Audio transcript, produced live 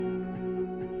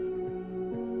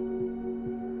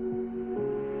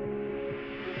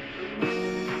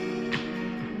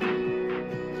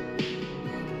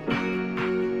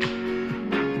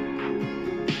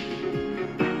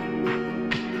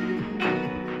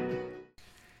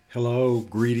Hello,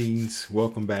 greetings.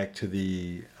 Welcome back to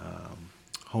the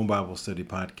Home Bible Study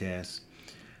Podcast.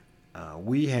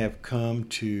 We have come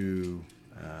to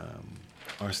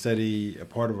our study, a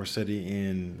part of our study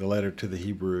in the letter to the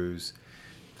Hebrews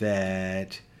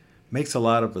that makes a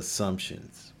lot of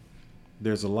assumptions.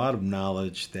 There's a lot of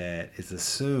knowledge that is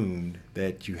assumed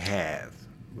that you have.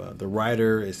 The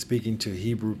writer is speaking to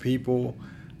Hebrew people.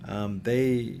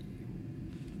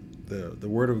 The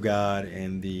Word of God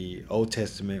and the Old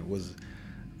Testament was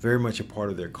very much a part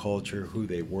of their culture, who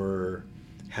they were,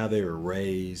 how they were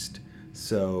raised.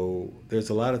 So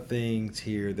there's a lot of things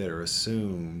here that are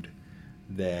assumed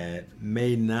that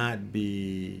may not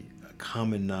be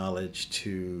common knowledge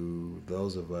to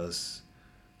those of us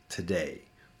today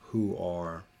who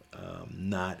are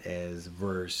not as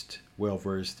well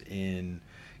versed in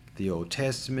the Old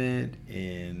Testament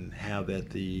and how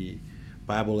that the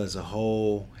Bible as a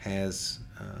whole has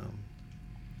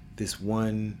this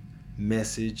one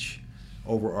message,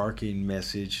 overarching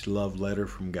message, love letter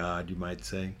from God, you might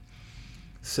say.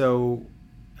 So,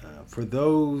 for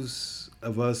those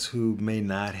of us who may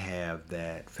not have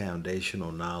that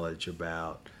foundational knowledge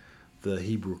about the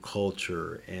Hebrew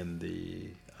culture and the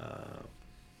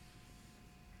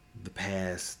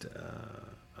past,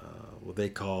 what they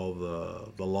call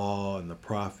the law and the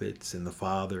prophets and the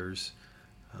fathers,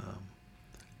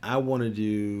 I want to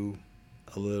do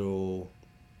a little,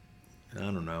 I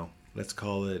don't know, let's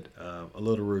call it a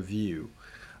little review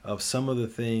of some of the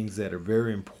things that are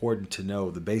very important to know,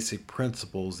 the basic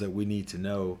principles that we need to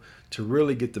know to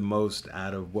really get the most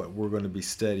out of what we're going to be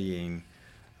studying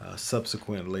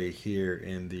subsequently here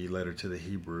in the letter to the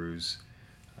Hebrews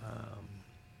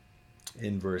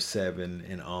in verse 7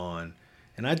 and on.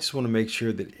 And I just want to make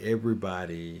sure that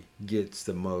everybody gets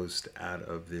the most out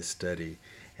of this study.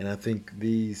 And I think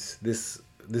this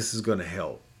is going to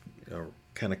help,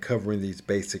 kind of covering these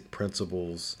basic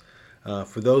principles.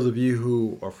 For those of you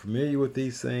who are familiar with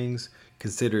these things,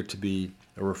 consider it to be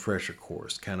a refresher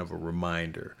course, kind of a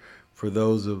reminder. For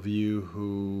those of you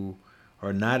who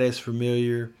are not as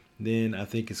familiar, then I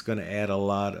think it's going to add a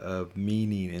lot of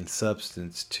meaning and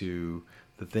substance to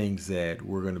the things that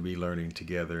we're going to be learning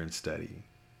together and studying.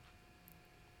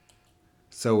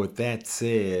 So with that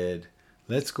said,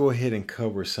 let's go ahead and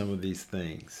cover some of these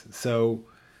things. So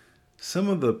some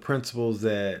of the principles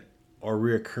that are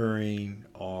reoccurring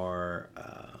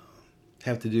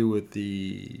have to do with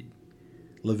the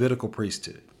Levitical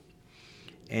priesthood.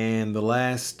 And the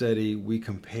last study we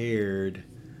compared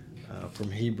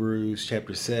from Hebrews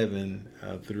chapter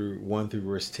 7 through 1 through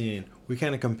verse 10, we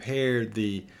kind of compared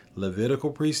the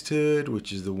Levitical priesthood,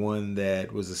 which is the one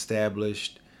that was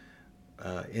established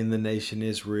in the nation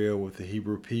Israel with the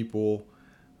Hebrew people,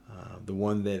 the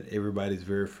one that everybody's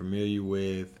very familiar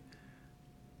with.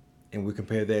 And we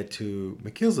compare that to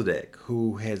Melchizedek,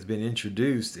 who has been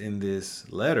introduced in this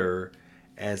letter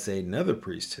as another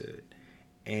priesthood.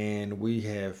 And we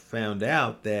have found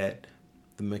out that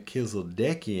the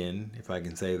Melchizedekian, if I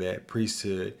can say that,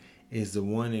 priesthood is the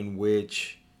one in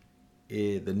which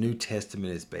the New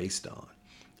Testament is based on.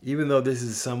 Even though this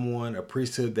is a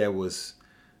priesthood that was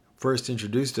first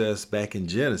introduced to us back in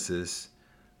Genesis,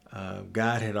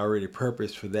 God had already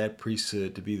purposed for that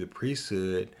priesthood to be the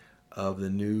priesthood of the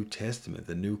New Testament,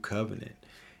 the New Covenant.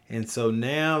 And so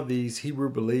now these Hebrew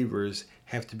believers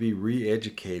have to be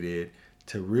re-educated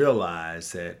to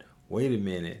realize that, wait a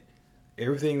minute,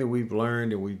 everything that we've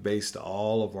learned and we've based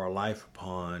all of our life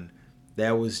upon,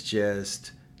 that was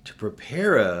just to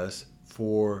prepare us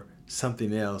for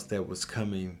something else that was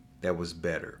coming that was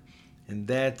better. And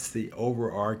that's the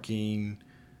overarching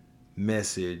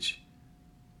message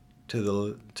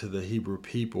to the Hebrew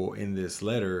people in this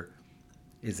letter,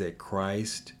 is that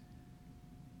Christ,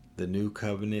 the new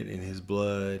covenant in his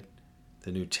blood,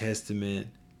 the New Testament,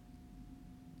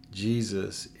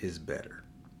 Jesus is better.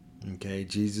 Okay,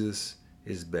 Jesus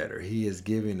is better. He is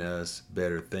giving us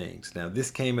better things. Now,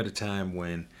 this came at a time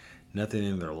when nothing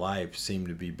in their life seemed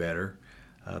to be better.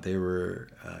 They were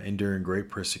enduring great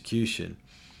persecution.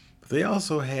 But they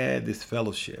also had this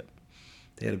fellowship.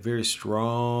 They had a very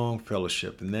strong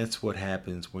fellowship, and that's what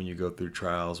happens when you go through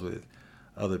trials with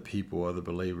other people, other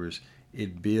believers.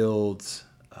 It builds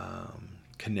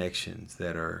connections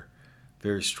that are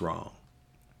very strong,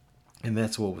 and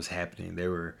that's what was happening. They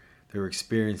were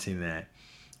experiencing that,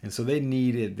 and so they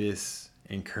needed this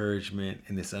encouragement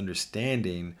and this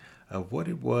understanding of what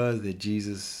it was that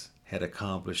Jesus had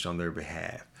accomplished on their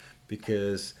behalf,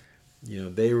 because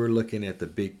they were looking at the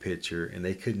big picture and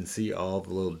they couldn't see all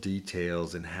the little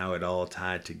details and how it all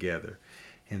tied together.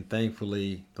 And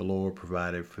thankfully, the Lord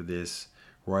provided for this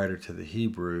writer to the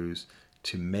Hebrews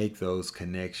to make those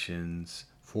connections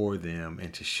for them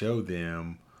and to show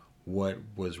them what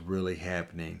was really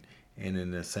happening. And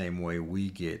in the same way, we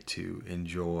get to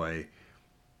enjoy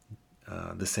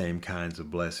the same kinds of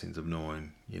blessings of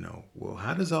knowing, well,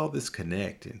 how does all this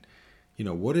connect? And,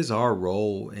 what is our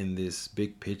role in this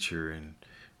big picture and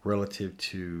relative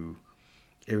to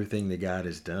everything that God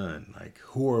has done? Like,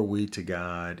 who are we to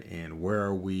God, and where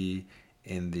are we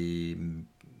in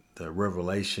the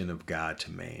revelation of God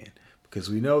to man? Because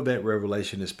we know that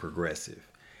revelation is progressive,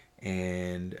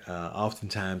 and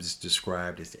oftentimes it's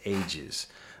described as ages.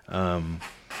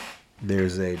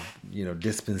 There's a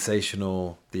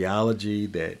dispensational theology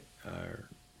that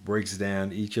breaks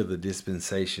down each of the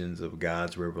dispensations of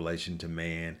God's revelation to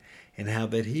man, and how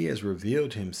that he has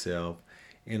revealed himself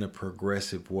in a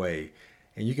progressive way.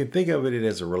 And you can think of it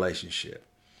as a relationship.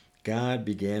 God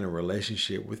began a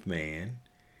relationship with man,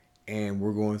 and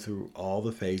we're going through all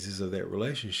the phases of that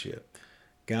relationship.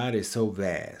 God is so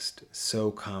vast, so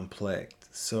complex,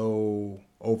 so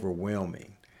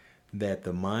overwhelming that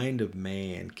the mind of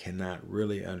man cannot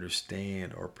really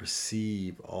understand or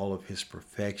perceive all of his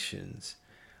perfections,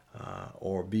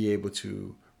 or be able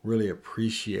to really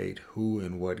appreciate who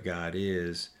and what God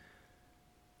is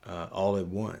all at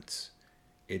once.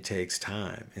 It takes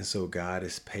time. And so God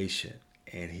is patient,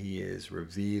 and he is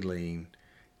revealing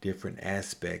different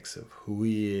aspects of who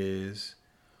he is,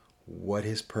 what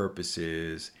his purpose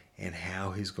is, and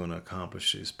how he's going to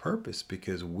accomplish his purpose.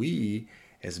 Because we,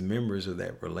 as members of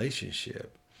that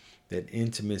relationship, that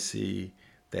intimacy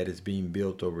that is being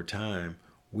built over time,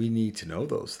 we need to know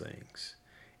those things.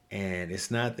 And it's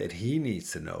not that he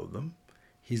needs to know them.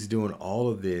 He's doing all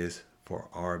of this for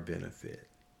our benefit.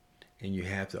 And you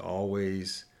have to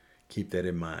always keep that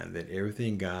in mind, that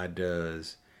everything God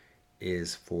does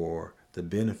is for the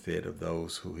benefit of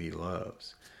those who he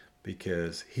loves,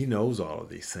 because he knows all of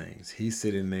these things. He's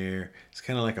sitting there. It's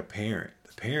kind of like a parent.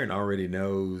 The parent already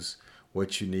knows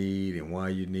what you need and why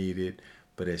you need it.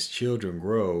 But as children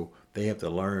grow, they have to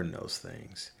learn those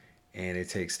things. And it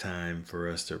takes time for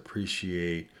us to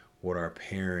appreciate what our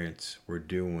parents were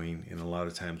doing. And a lot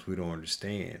of times we don't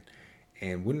understand.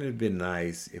 And wouldn't it have been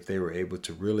nice if they were able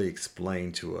to really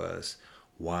explain to us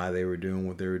why they were doing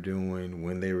what they were doing,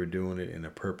 when they were doing it, and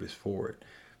a purpose for it?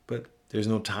 But there's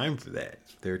no time for that.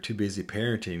 They're too busy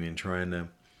parenting and trying to,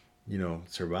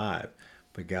 survive.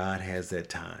 But God has that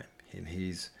time, and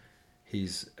He's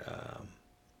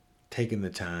taken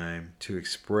the time to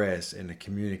express and to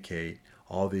communicate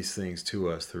all these things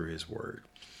to us through His Word.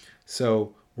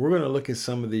 So we're going to look at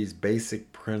some of these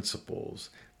basic principles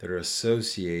that are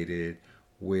associated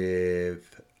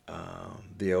with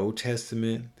the Old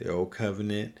Testament, the Old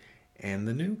Covenant, and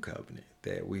the New Covenant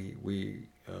that we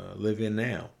live in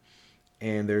now.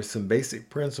 And there's some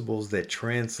basic principles that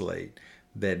translate,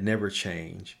 that never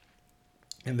change.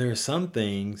 And there are some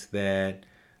things that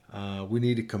we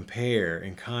need to compare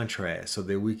and contrast so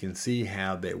that we can see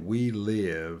how that we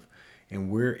live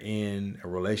and we're in a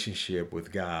relationship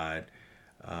with God,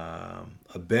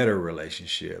 a better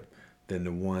relationship than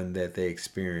the one that they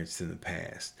experienced in the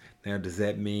past. Now, does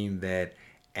that mean that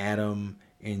Adam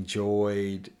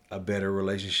enjoyed a better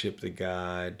relationship to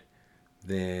God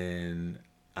than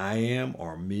I am,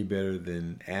 or me better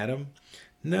than Adam?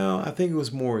 No, I think it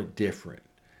was more different.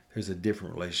 There's a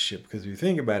different relationship, because if you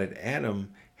think about it,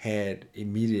 Adam had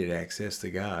immediate access to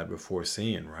God before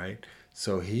sin, right?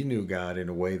 So he knew God in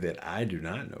a way that I do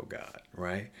not know God,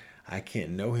 right? I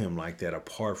can't know him like that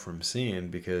apart from sin,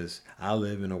 because I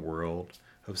live in a world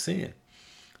of sin.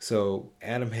 So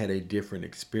Adam had a different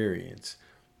experience,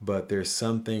 but there's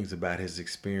some things about his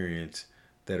experience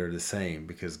that are the same,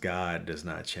 because God does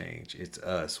not change. It's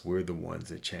us. We're the ones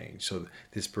that change. So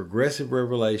this progressive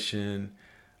revelation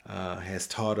has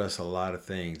taught us a lot of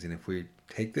things. And if we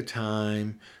take the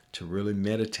time to really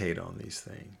meditate on these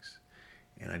things,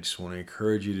 and I just want to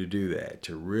encourage you to do that,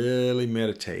 to really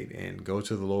meditate and go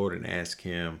to the Lord and ask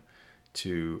Him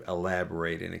to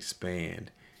elaborate and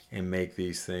expand and make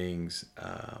these things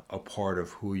a part of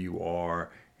who you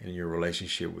are and your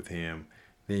relationship with Him,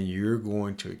 then you're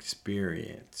going to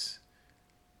experience,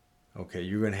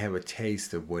 you're going to have a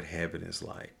taste of what heaven is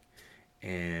like.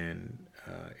 And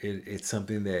it's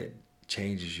something that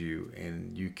changes you,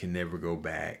 and you can never go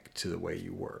back to the way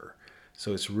you were.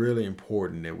 So it's really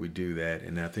important that we do that,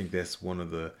 and I think that's one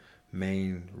of the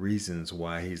main reasons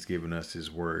why He's given us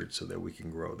His Word, so that we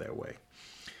can grow that way.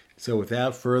 So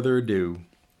without further ado,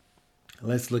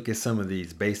 let's look at some of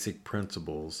these basic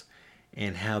principles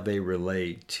and how they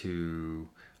relate to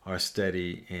our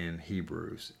study in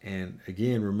Hebrews. And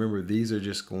again, remember, these are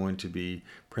just going to be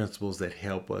principles that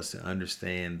help us to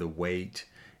understand the weight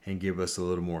and give us a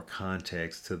little more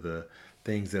context to the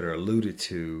things that are alluded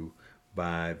to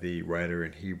by the writer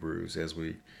in Hebrews as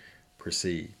we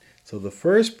proceed. So the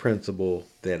first principle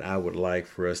that I would like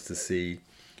for us to see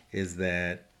is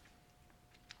that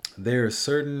there are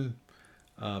certain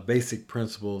basic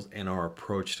principles in our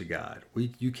approach to God.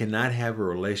 You cannot have a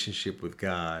relationship with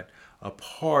God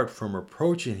apart from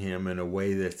approaching Him in a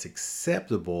way that's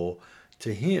acceptable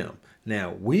to Him.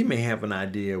 Now, we may have an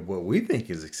idea of what we think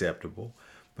is acceptable,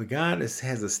 but God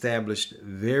has established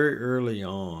very early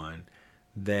on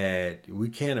that we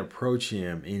can't approach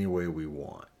Him any way we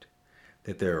want.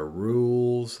 That there are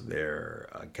rules, there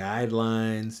are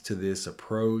guidelines to this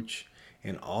approach,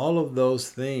 and all of those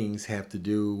things have to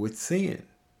do with sin.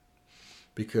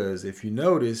 Because if you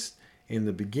notice, in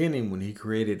the beginning when He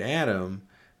created Adam,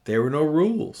 there were no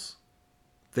rules.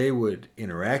 They would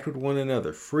interact with one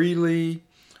another freely.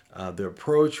 Their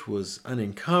approach was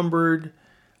unencumbered.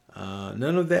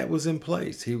 None of that was in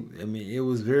place. It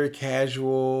was very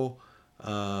casual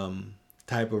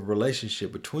type of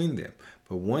relationship between them.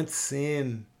 But once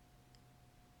sin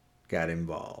got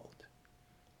involved,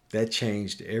 that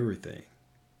changed everything.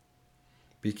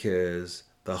 Because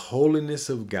the holiness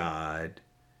of God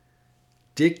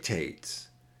dictates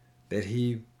that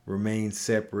He remains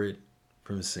separate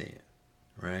from sin,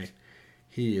 right?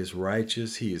 He is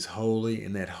righteous, He is holy,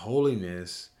 and that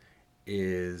holiness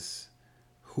is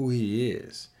who He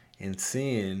is. And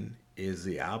sin is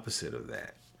the opposite of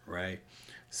that, right?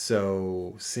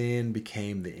 So sin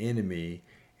became the enemy,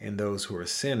 and those who are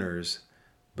sinners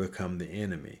become the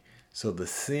enemy. So the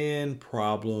sin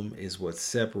problem is what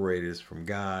separated us from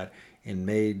God and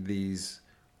made these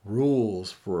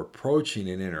rules for approaching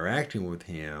and interacting with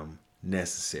Him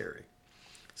necessary.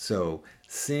 So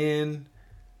sin,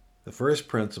 the first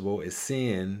principle is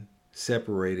sin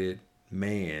separated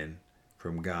man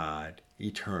from God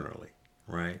eternally,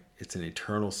 right? It's an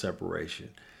eternal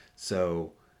separation.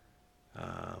 So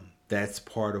that's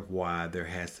part of why there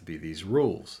has to be these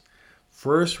rules.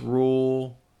 First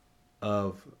rule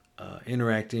of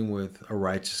interacting with a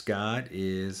righteous God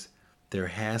is there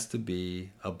has to be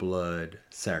a blood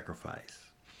sacrifice.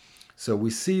 So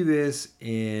we see this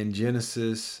in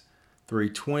Genesis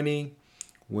 3:20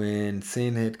 when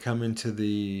sin had come into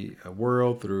the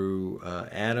world through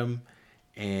Adam,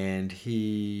 and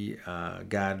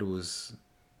God was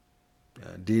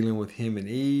dealing with him and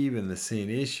Eve and the sin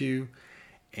issue,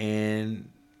 and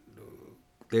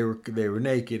they were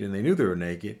naked, and they knew they were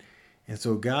naked, and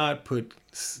so God put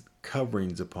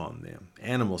coverings upon them,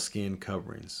 animal skin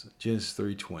coverings. Genesis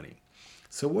 3:20.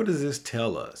 So what does this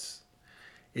tell us?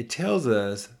 It tells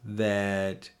us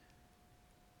that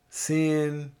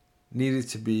sin needed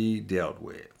to be dealt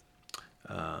with,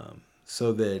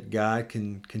 so that God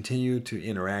can continue to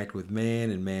interact with man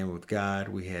and man with God.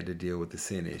 We had to deal with the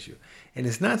sin issue. And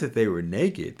it's not that they were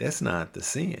naked. That's not the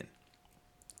sin.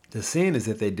 The sin is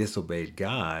that they disobeyed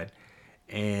God,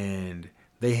 and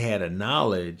they had a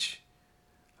knowledge,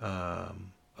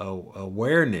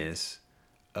 awareness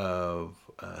of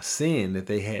sin that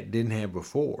they didn't have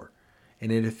before.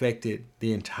 And it affected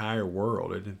the entire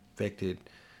world. It affected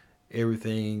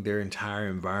everything, their entire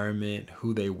environment,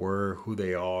 who they were, who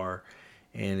they are,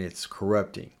 and it's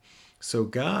corrupting. So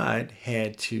God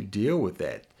had to deal with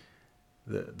that.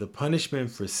 The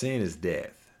punishment for sin is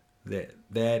death.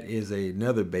 That is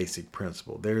another basic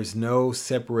principle. There is no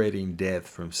separating death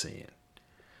from sin.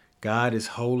 God is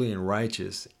holy and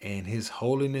righteous, and His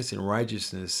holiness and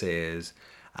righteousness says,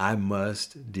 I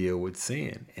must deal with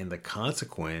sin. And the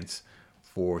consequence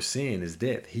for sin is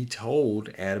death. He told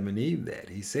Adam and Eve that.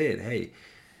 He said, hey,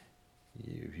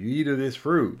 if you eat of this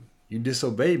fruit, you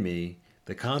disobey me,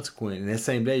 the consequence, and that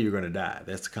same day you're going to die.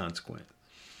 That's the consequence.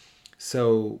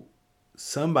 So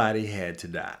somebody had to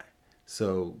die.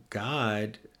 So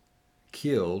God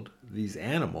killed these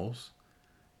animals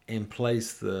and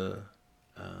placed the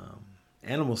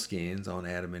animal skins on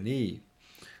Adam and Eve.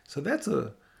 So that's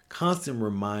a constant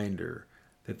reminder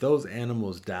that those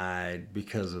animals died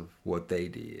because of what they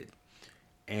did.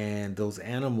 And those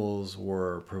animals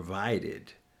were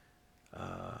provided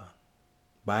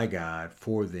by God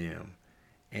for them.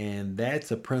 And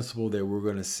that's a principle that we're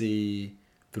going to see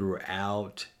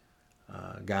throughout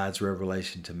God's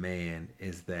revelation to man,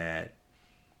 is that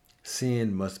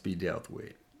sin must be dealt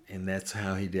with. And that's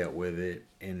how He dealt with it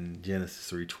in Genesis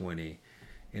 3:20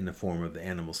 in the form of the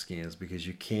animal skins, because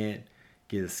you can't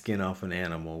get a skin off an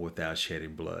animal without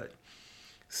shedding blood.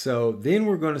 So then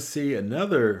we're going to see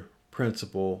another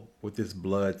principle with this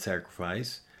blood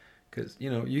sacrifice, because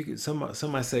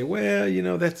somebody say,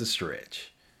 well, that's a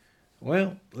stretch.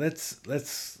 Well,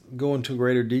 let's go into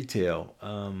greater detail.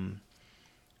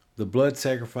 the blood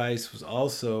sacrifice was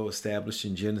also established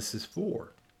in Genesis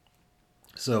 4.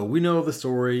 So we know the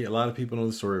story, a lot of people know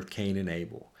the story of Cain and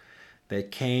Abel.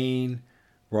 That Cain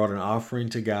brought an offering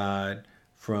to God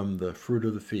from the fruit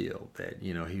of the field. That,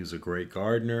 he was a great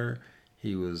gardener.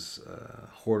 He was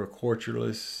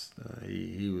horticulturalist.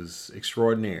 He was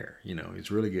extraordinaire.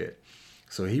 He's really good.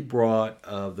 So he brought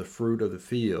of the fruit of the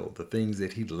field, the things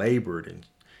that he labored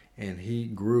and he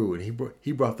grew, and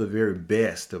he brought the very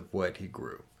best of what he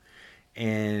grew.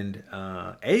 And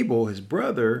Abel, his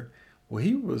brother, well,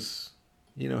 he was,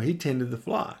 he tended the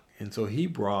flock, and so he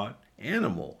brought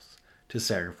animals to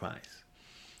sacrifice.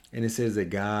 And it says that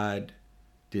God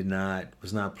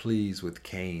was not pleased with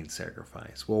Cain's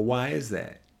sacrifice. Well, why is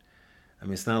that? I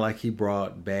mean, it's not like he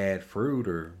brought bad fruit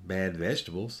or bad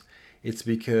vegetables. It's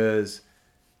because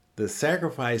the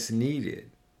sacrifice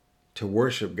needed to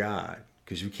worship God,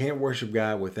 because you can't worship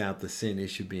God without the sin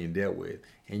issue being dealt with.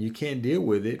 And you can't deal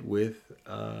with it with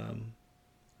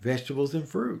vegetables and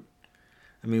fruit.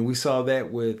 I mean, we saw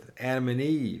that with Adam and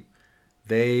Eve.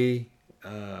 They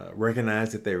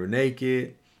recognized that they were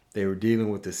naked. They were dealing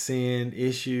with the sin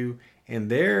issue. And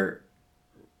their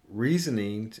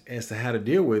reasoning as to how to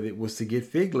deal with it was to get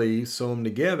fig leaves, sew them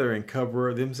together, and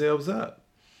cover themselves up.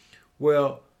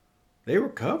 Well, they were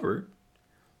covered,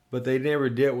 but they never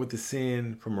dealt with the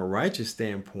sin from a righteous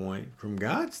standpoint, from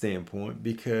God's standpoint,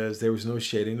 because there was no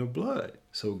shedding of blood.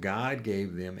 So God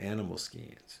gave them animal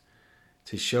skins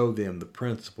to show them the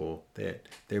principle that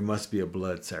there must be a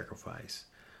blood sacrifice.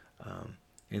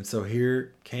 And so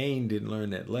here, Cain didn't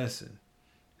learn that lesson.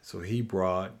 So he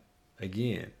brought,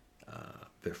 again,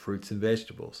 the fruits and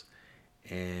vegetables.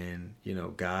 And,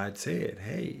 God said,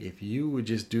 hey, if you would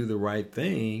just do the right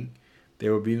thing,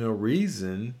 there would be no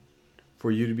reason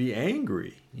for you to be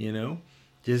angry,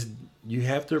 Just, you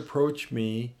have to approach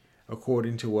me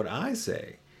according to what I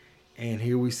say. And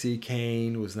here we see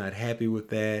Cain was not happy with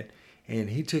that, and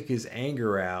he took his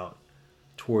anger out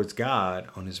towards God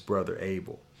on his brother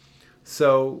Abel.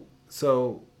 So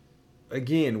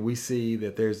again, we see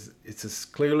that it's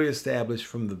clearly established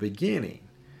from the beginning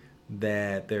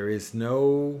that there is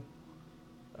no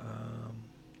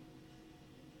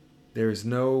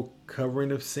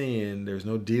covering of sin, there's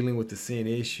no dealing with the sin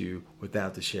issue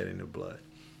without the shedding of blood.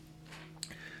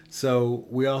 So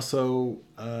we also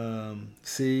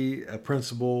see a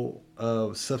principle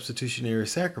of substitutionary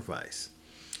sacrifice.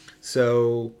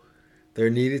 So there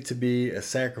needed to be a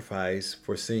sacrifice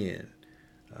for sin.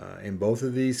 In both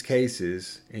of these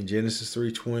cases, in Genesis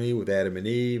 3:20 with Adam and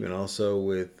Eve, and also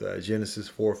with Genesis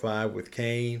 4:5 with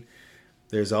Cain,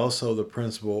 there's also the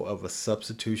principle of a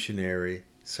substitutionary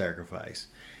sacrifice.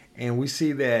 And we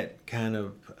see that kind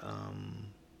of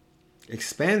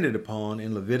expanded upon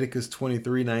in Leviticus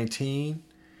 23:19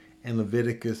 and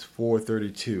Leviticus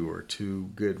 4:32 are two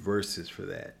good verses for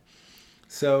that.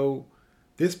 So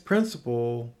this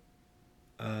principle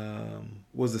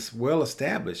was well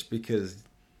established because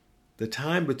the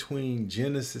time between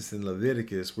Genesis and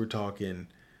Leviticus, we're talking,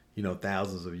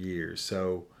 thousands of years.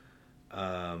 So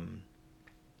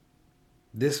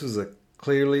this was a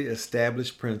clearly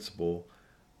established principle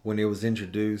when it was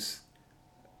introduced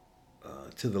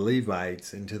to the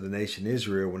Levites and to the nation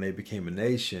Israel when they became a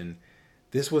nation.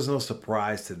 This was no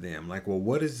surprise to them. Like, well,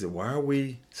 what is it? Why are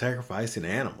we sacrificing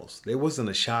animals? It wasn't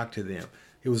a shock to them.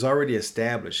 It was already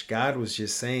established. God was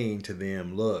just saying to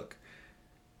them, look,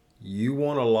 you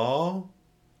want a law?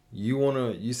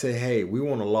 You say, hey, we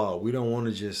want a law. We don't want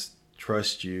to just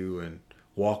trust you and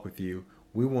walk with you.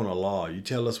 We want a law. You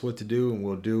tell us what to do and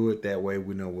we'll do it. That way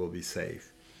we know we'll be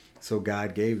safe. So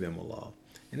God gave them a law.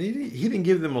 And he didn't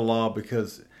give them a law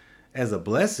because as a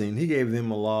blessing. He gave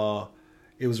them a law.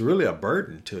 It was really a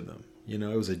burden to them. It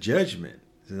was a judgment.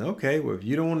 He said, okay, well, if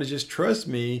you don't want to just trust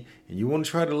me and you want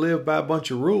to try to live by a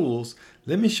bunch of rules,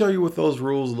 let me show you what those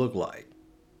rules look like.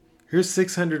 Here's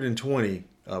 620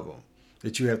 of them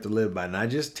that you have to live by. Not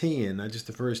just 10, not just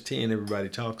the first 10 everybody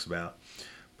talks about,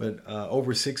 but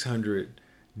over 600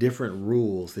 different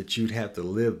rules that you'd have to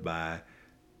live by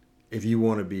if you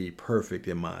want to be perfect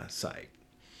in my sight.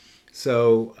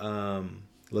 So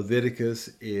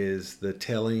Leviticus is the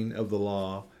telling of the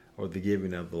law or the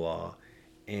giving of the law.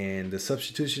 And the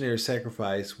substitutionary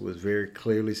sacrifice was very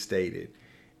clearly stated.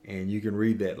 And you can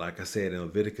read that, like I said, in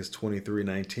Leviticus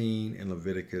 23:19 and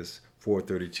Leviticus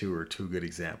 4:32 are two good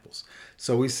examples.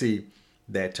 So we see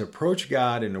that to approach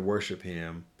God and to worship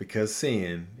Him, because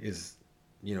sin is,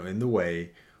 in the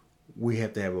way, we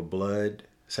have to have a blood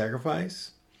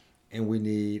sacrifice and we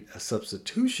need a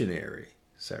substitutionary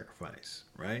sacrifice,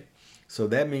 right? So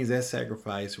that means that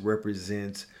sacrifice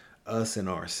represents us and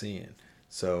our sin.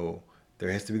 So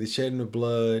There has to be the shedding of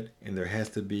blood, and there has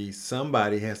to be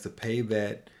somebody has to pay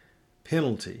that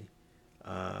penalty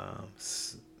on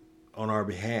our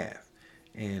behalf.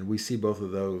 And we see both of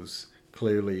those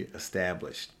clearly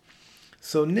established.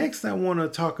 So next I want to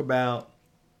talk about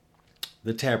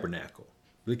the tabernacle,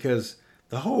 because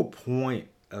the whole point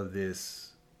of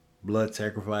this blood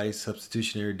sacrifice,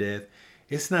 substitutionary death,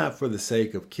 it's not for the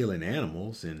sake of killing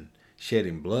animals and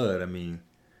shedding blood. I mean,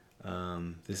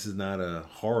 this is not a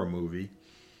horror movie.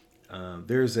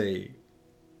 There's a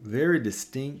very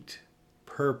distinct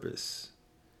purpose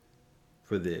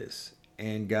for this,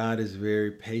 and God is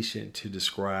very patient to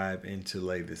describe and to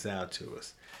lay this out to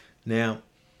us. Now,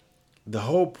 the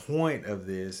whole point of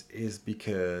this is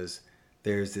because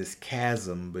there's this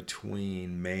chasm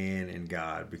between man and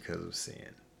God because of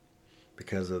sin.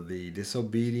 Because of the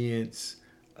disobedience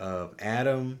of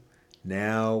Adam,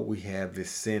 now we have this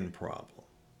sin problem,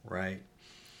 right?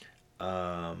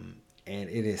 And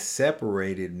it has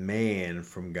separated man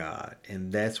from God,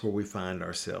 and that's where we find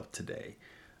ourselves today.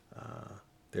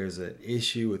 There's an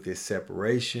issue with this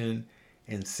separation,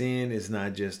 and sin is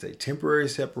not just a temporary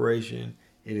separation,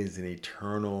 it is an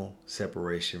eternal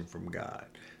separation from God.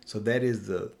 So that is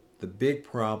the big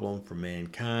problem for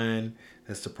mankind.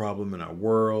 That's the problem in our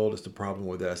world. It's the problem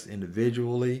with us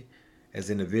individually. As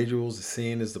individuals,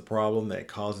 sin is the problem that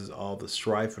causes all the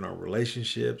strife in our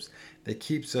relationships, that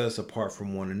keeps us apart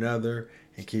from one another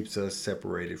and keeps us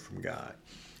separated from God.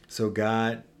 So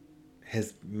God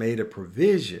has made a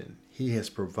provision. He has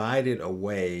provided a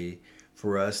way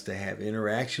for us to have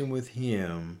interaction with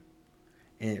Him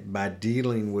and by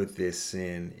dealing with this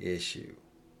sin issue.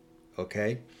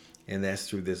 Okay? And that's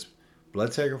through this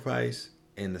blood sacrifice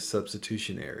and the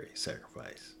substitutionary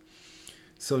sacrifice.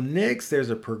 So next, there's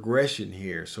a progression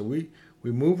here. So we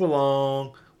move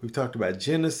along. We've talked about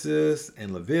Genesis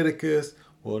and Leviticus.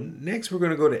 Well, next we're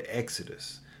going to go to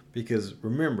Exodus, because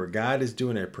remember, God is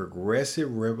doing a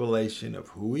progressive revelation of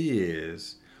who He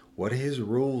is, what His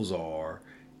rules are,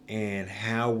 and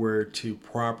how we're to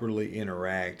properly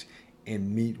interact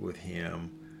and meet with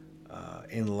Him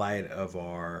in light of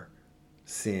our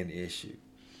sin issue.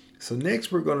 So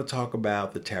next we're going to talk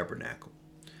about the tabernacle.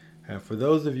 For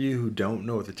those of you who don't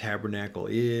know what the tabernacle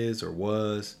is or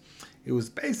was, it was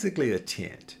basically a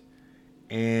tent.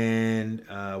 And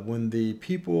when the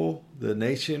people, the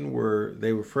nation,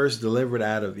 were first delivered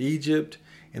out of Egypt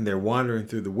and they're wandering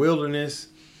through the wilderness,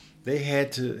 they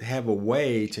had to have a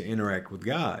way to interact with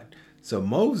God. So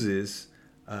Moses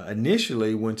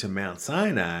initially went to Mount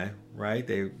Sinai, right?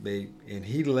 And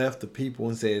he left the people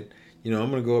and said, I'm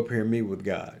going to go up here and meet with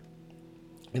God.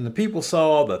 And the people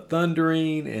saw the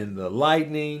thundering and the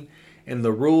lightning and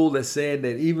the rule that said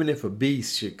that even if a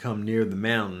beast should come near the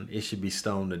mountain, it should be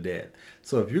stoned to death.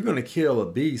 So if you're going to kill a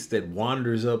beast that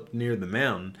wanders up near the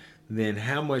mountain, then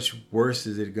how much worse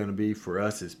is it going to be for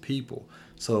us as people?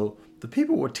 So the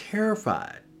people were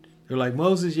terrified. They're like,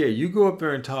 Moses, you go up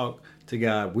there and talk to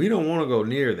God. We don't want to go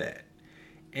near that.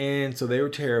 And so they were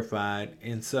terrified.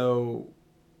 And so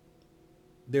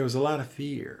there was a lot of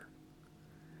fear.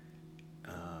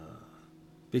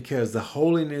 Because the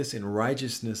holiness and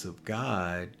righteousness of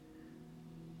God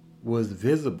was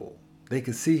visible. They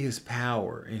could see His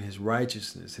power and His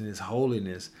righteousness and His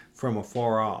holiness from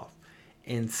afar off.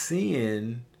 And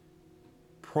sin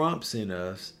prompts in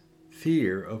us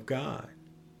fear of God.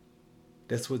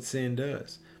 That's what sin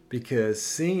does. Because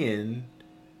sin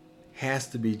has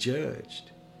to be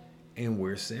judged. And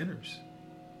we're sinners.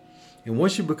 And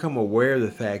once you become aware of the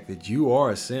fact that you are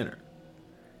a sinner,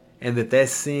 and that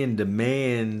sin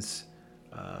demands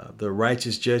the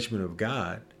righteous judgment of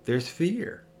God, there's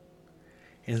fear.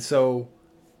 And so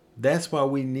that's why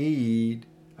we need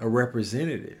a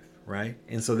representative, right?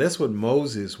 And so that's what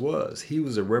Moses was. He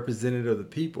was a representative of the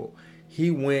people.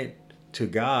 He went to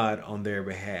God on their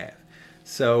behalf.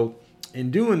 So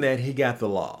in doing that, he got the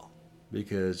law,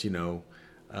 because, the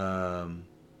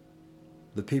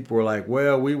people were like,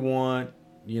 well, we want,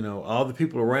 all the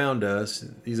people around us,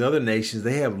 these other nations,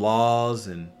 they have laws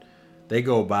and they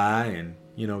go by, and,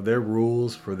 their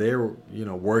rules for their,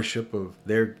 worship of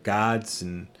their gods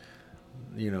and,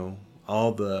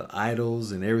 all the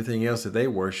idols and everything else that they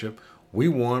worship. We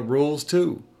want rules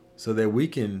too, so that we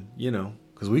can,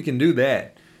 because we can do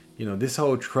that. This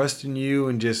whole trusting you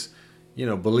and just,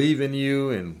 believing you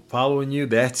and following you,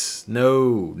 that's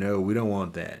no, we don't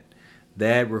want that.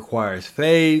 That requires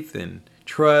faith and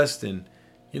trust, and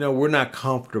we're not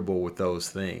comfortable with those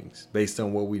things based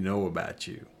on what we know about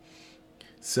you.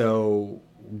 So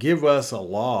give us a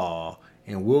law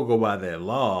and we'll go by that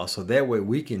law, so that way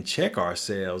we can check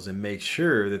ourselves and make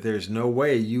sure that there's no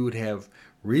way you would have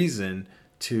reason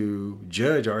to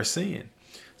judge our sin.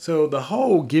 So the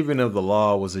whole giving of the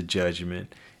law was a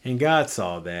judgment, and God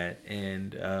saw that,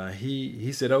 and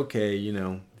he said, okay,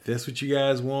 if that's what you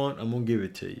guys want, I'm going to give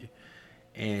it to you.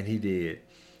 And he did.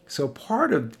 So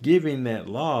part of giving that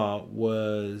law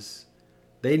was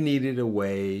they needed a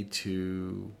way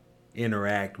to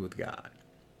interact with God.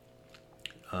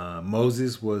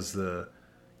 Moses was the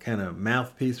kind of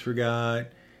mouthpiece for God,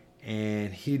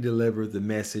 and he delivered the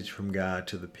message from God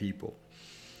to the people.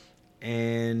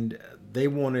 And they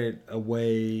wanted a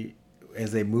way,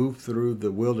 as they moved through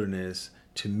the wilderness,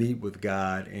 to meet with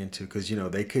God and to, because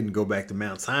they couldn't go back to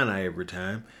Mount Sinai every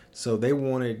time, so they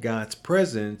wanted God's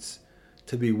presence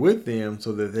to be with them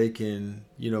so that they can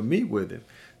meet with him.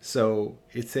 So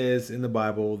it says in the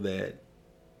Bible that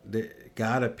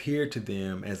God appeared to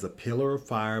them as a pillar of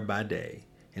fire by day,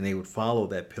 and they would follow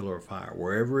that pillar of fire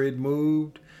wherever it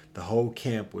moved. The whole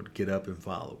camp would get up and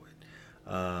follow it.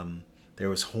 There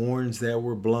was horns that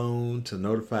were blown to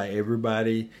notify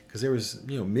everybody, because there was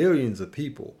millions of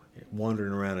people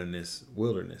wandering around in this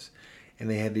wilderness, and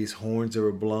they had these horns that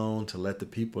were blown to let the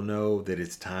people know that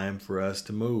it's time for us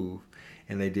to move.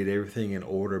 And they did everything in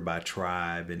order by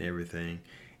tribe and everything,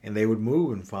 and they would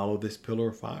move and follow this pillar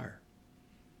of fire.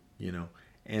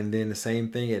 And then the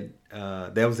same thing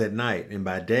that was at night, and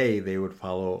by day they would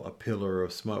follow a pillar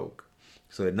of smoke.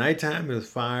 So at nighttime it was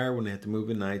fire when they had to move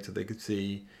at night so they could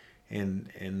see, and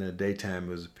in the daytime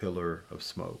it was a pillar of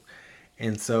smoke.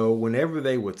 And so whenever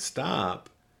they would stop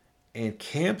and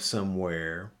camp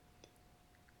somewhere,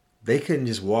 they couldn't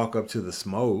just walk up to the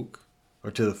smoke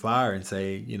or to the fire and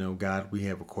say, God, we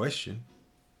have a question.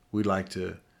 We'd like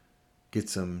to get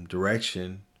some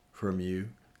direction from you.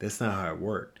 That's not how it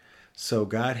worked. So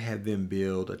God had them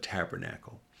build a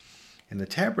tabernacle. And the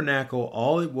tabernacle,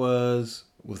 all it was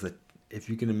if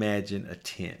you can imagine, a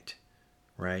tent,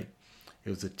 right? It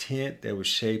was a tent that was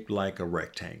shaped like a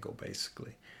rectangle,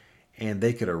 basically. And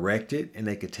they could erect it and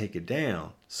they could take it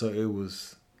down. So it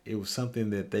was something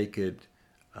that they could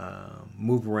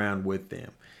move around with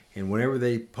them. And whenever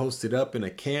they posted up in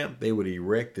a camp, they would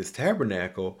erect this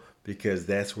tabernacle because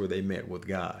that's where they met with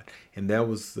God. And that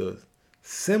was the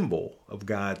symbol of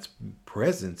God's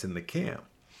presence in the camp.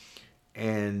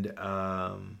 And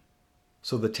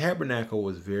so the tabernacle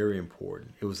was very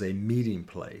important. It was a meeting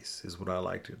place, is what I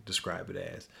like to describe it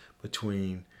as,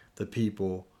 between the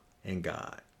people and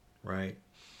God, right?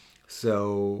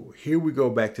 So here we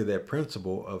go back to that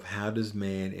principle of how does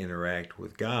man interact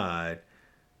with God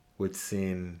with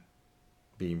sin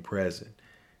being present.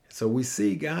 So we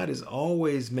see God is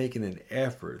always making an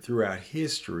effort throughout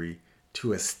history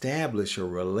to establish a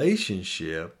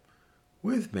relationship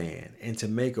with man and to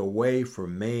make a way for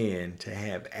man to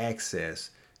have access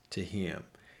to him.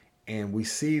 And we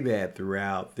see that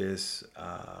throughout this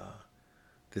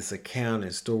account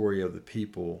and story of the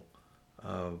people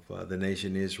of the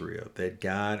nation Israel, that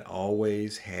God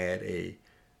always had a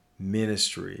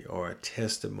ministry or a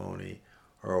testimony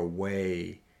or a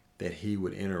way that he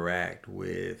would interact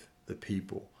with the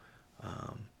people.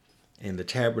 And the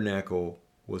tabernacle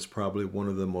was probably one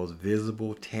of the most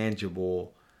visible,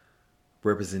 tangible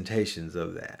representations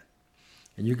of that.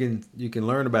 And you can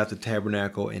learn about the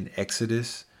tabernacle in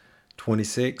Exodus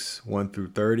 26, 1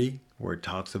 through 30, where it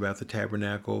talks about the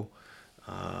tabernacle.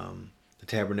 The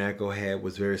tabernacle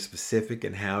was very specific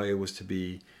in how it was to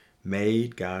be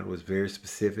made. God was very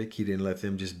specific. He didn't let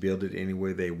them just build it any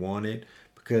way they wanted,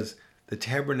 because the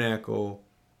tabernacle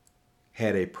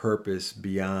had a purpose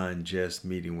beyond just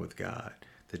meeting with God.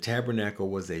 The tabernacle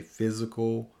was a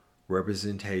physical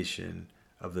representation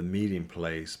of the meeting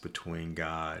place between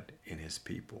God and his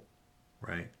people,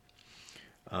 right?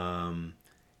 And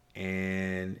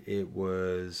it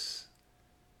was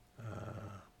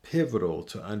pivotal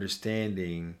to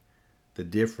understanding the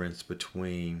difference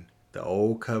between the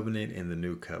old covenant and the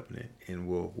new covenant, and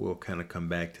we'll kind of come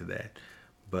back to that.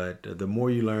 But the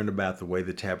more you learn about the way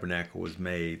the tabernacle was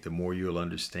made, the more you'll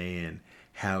understand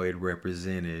how it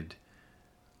represented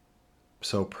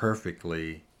so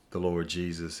perfectly the Lord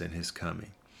Jesus and his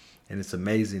coming. And it's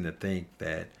amazing to think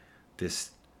that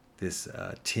this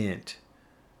tent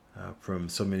from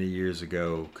so many years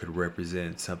ago could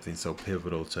represent something so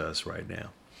pivotal to us right now.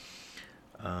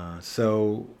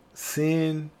 So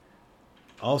sin,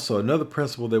 also another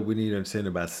principle that we need to understand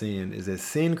about sin is that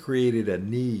sin created a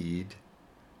need,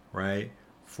 right,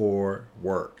 for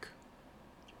work.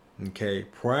 Okay,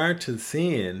 prior to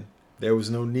sin, there was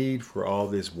no need for all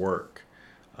this work.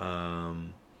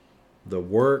 The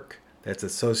work that's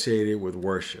associated with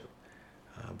worship,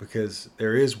 because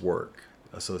there is work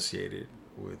associated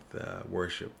with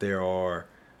worship. There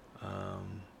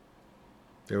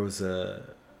was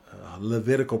a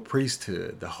Levitical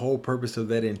priesthood. The whole purpose of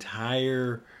that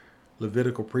entire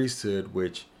Levitical priesthood,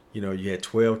 which, you had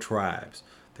 12 tribes.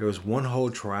 There was one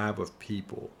whole tribe of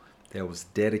people that was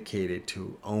dedicated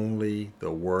to only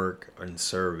the work and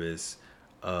service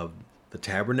of the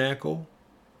tabernacle,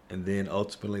 and then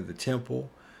ultimately the temple,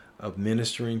 of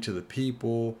ministering to the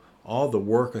people, all the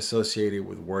work associated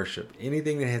with worship.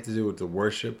 Anything that had to do with the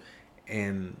worship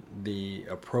and the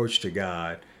approach to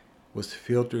God was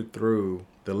filtered through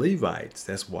the Levites.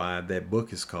 That's why that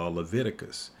book is called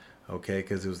Leviticus, okay?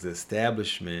 Because it was the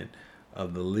establishment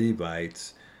of the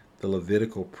Levites, the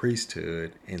Levitical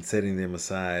priesthood, and setting them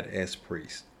aside as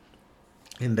priests.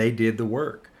 And they did the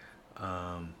work.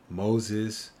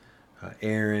 Moses,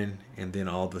 Aaron, and then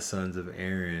all the sons of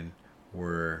Aaron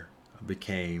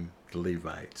became the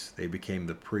Levites. They became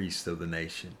the priests of the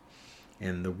nation.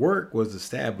 And the work was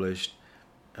established,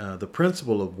 the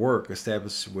principle of work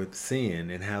established with sin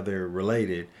and how they're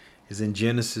related is in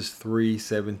Genesis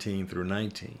 3:17 through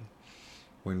 19.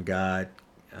 When God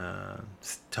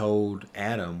told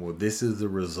Adam, well, this is the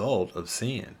result of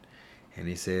sin. And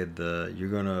he said, you're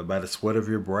going to, by the sweat of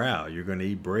your brow, you're going to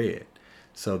eat bread.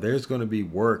 So there's going to be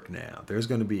work now. There's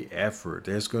going to be effort.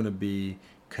 There's going to be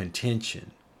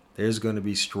contention. There's going to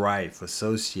be strife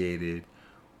associated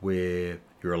with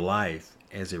your life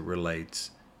as it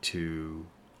relates to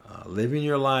living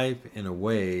your life in a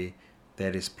way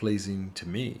that is pleasing to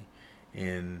me.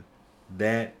 And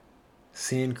that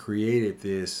sin created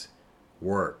this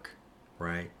work,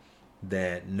 right,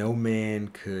 that no man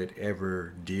could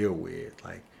ever deal with.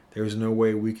 Like, there was no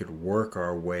way we could work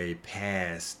our way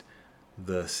past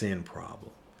the sin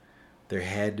problem. There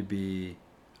had to be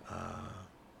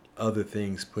other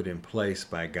things put in place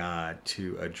by God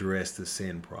to address the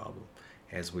sin problem.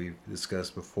 As we've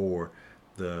discussed before,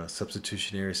 the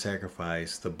substitutionary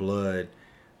sacrifice, the blood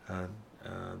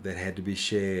that had to be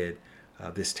shed,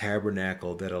 this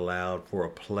tabernacle that allowed for a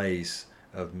place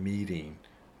of meeting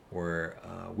where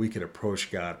we could approach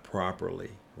God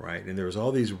properly, right? And there was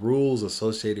all these rules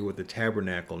associated with the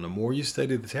tabernacle. And the more you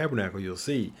study the tabernacle, you'll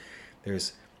see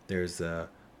there's the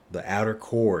outer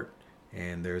court,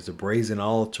 and there's a brazen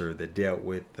altar that dealt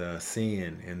with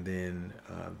sin, and then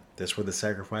that's where the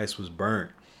sacrifice was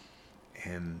burnt.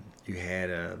 And you had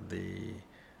the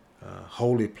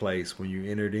holy place when you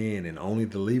entered in, and only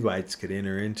the Levites could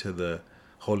enter into the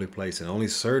holy place, and only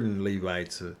certain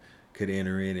Levites could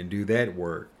enter in and do that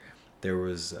work. There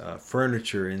was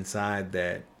furniture inside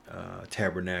that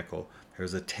tabernacle. There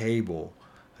was a table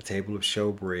of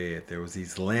showbread. There was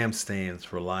these lampstands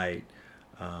for light.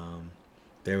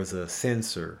 There was a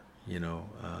censer,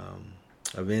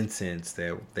 of incense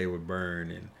that they would burn,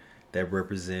 and that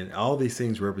represent, all these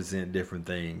things represent different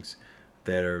things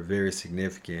that are very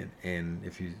significant. And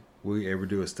if we ever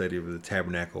do a study of the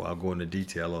tabernacle, I'll go into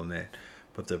detail on that.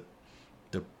 But the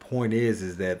point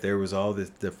is that there was all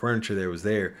the furniture that was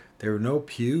there. There were no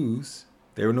pews.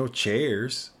 There were no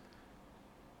chairs.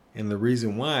 And the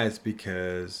reason why is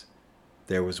because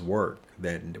there was work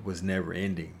that was never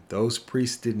ending. Those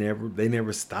priests they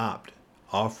never stopped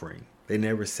offering. They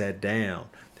never sat down.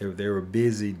 They were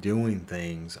busy doing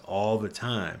things all the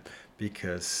time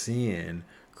because sin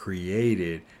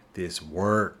created this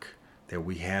work that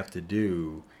we have to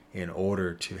do in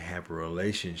order to have a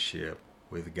relationship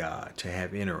with God, to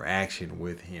have interaction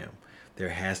with Him. There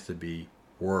has to be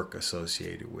work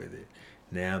associated with it.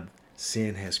 Now,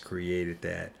 sin has created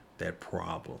that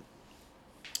problem.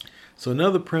 So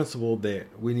another principle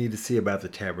that we need to see about the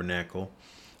tabernacle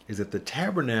is that the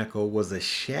tabernacle was a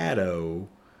shadow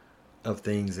of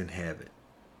things in heaven.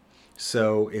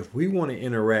 So if we want to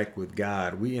interact with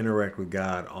God, we interact with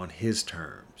God on His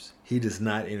terms. He does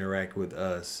not interact with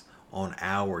us on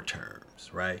our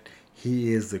terms, right?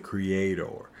 He is the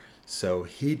creator. So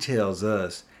He tells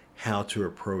us how to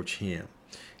approach Him.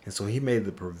 And so He made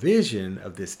the provision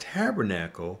of this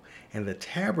tabernacle, and the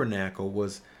tabernacle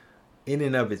was in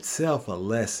and of itself a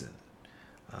lesson.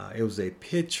 It was a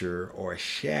picture or a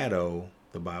shadow,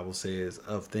 the Bible says,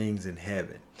 of things in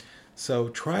heaven. So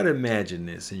try to imagine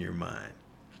this in your mind.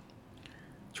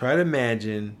 Try to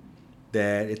imagine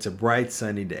that it's a bright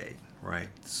sunny day, right?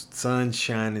 Sun's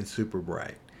shining super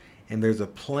bright, and there's a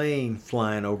plane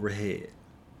flying overhead.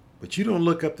 But you don't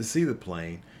look up to see the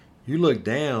plane. You look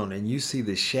down and you see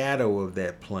the shadow of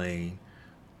that plane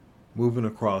moving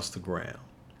across the ground,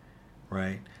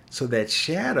 right? So that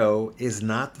shadow is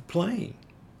not the plane.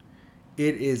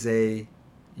 It is a,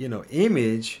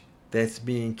 image that's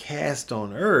being cast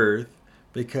on earth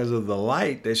because of the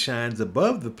light that shines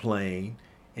above the plane.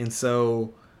 And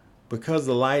so because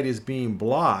the light is being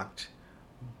blocked,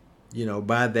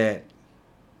 by that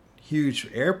huge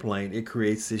airplane, it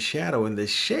creates this shadow in the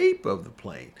shape of the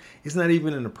plane. It's not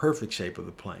even in the perfect shape of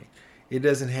the plane. It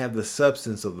doesn't have the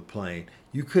substance of the plane.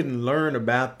 You couldn't learn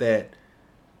about that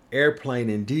airplane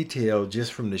in detail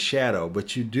just from the shadow,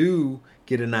 but you do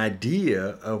get an idea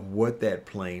of what that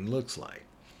plane looks like.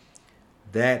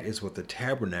 That is what the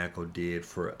tabernacle did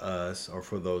for us, or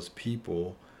for those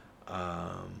people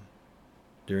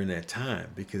during that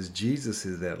time, because Jesus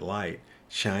is that light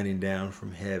shining down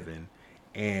from heaven,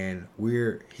 and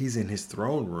he's in his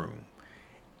throne room,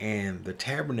 and the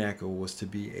tabernacle was to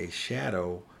be a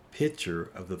shadow picture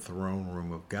of the throne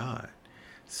room of God.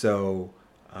 So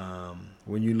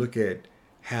when you look at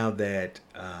how that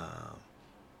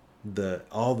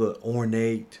all the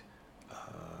ornate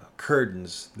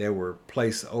curtains that were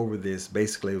placed over this,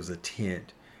 basically it was a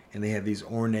tent, and they had these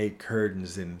ornate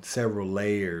curtains in several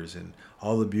layers, and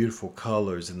all the beautiful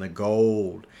colors, and the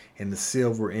gold and the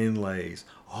silver inlays,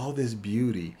 all this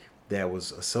beauty that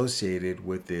was associated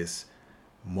with this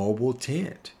mobile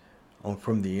tent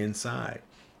from the inside.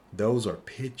 Those are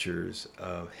pictures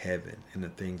of heaven and the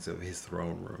things of his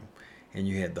throne room. And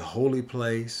you had the holy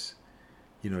place,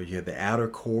 you had the outer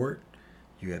court,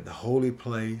 you had the holy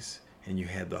place, and you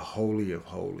had the Holy of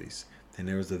Holies. And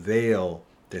there was a veil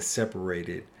that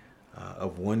separated,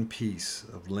 of one piece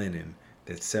of linen,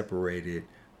 that separated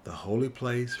the holy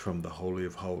place from the Holy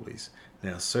of Holies.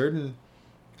 Now, certain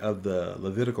of the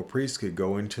Levitical priests could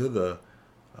go into the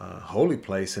holy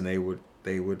place, and they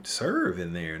would serve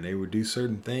in there, and they would do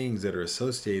certain things that are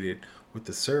associated with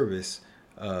the service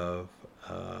of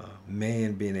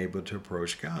man being able to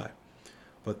approach God.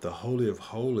 But the Holy of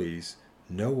Holies,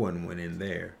 no one went in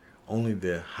there. Only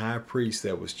the high priest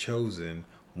that was chosen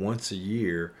once a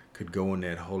year could go in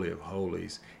that Holy of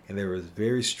Holies. And there was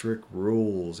very strict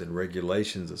rules and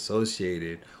regulations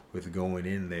associated with going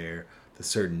in there. The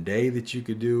certain day that you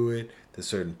could do it, the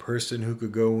certain person who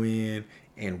could go in,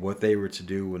 and what they were to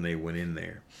do when they went in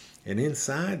there. And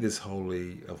inside this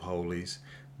Holy of Holies,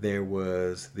 there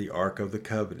was the Ark of the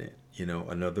Covenant,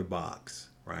 another box,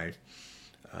 right?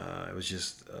 It was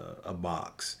just a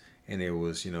box. And it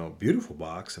was, beautiful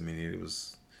box. I mean, it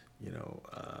was,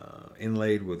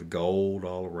 inlaid with gold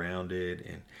all around it.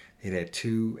 And it had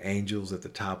two angels at the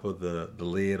top of the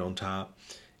lid on top.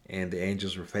 And the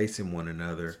angels were facing one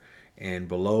another. And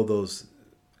below those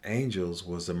angels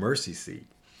was a mercy seat.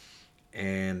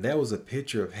 And that was a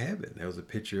picture of heaven. That was a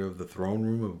picture of the throne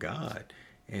room of God,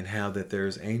 and how that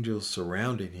there's angels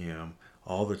surrounding him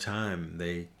all the time.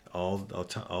 All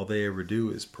they ever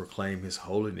do is proclaim his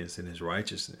holiness and his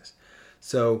righteousness.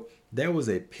 So that was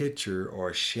a picture or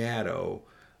a shadow,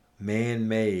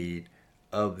 man-made,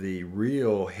 of the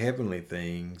real heavenly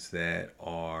things that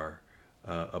are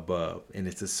above. And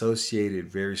it's associated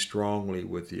very strongly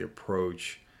with the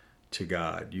approach to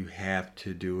God. You have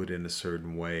to do it in a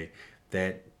certain way.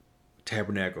 That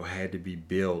tabernacle had to be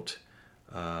built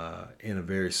in a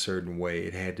very certain way.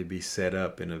 It had to be set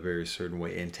up in a very certain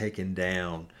way and taken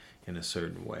down in a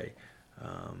certain way.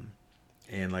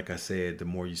 And like I said, the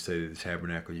more you study the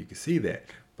tabernacle, you can see that.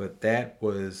 But that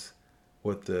was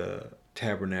what the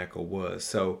tabernacle was.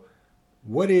 So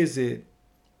what is it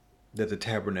that the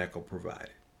tabernacle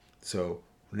provided? So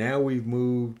now we've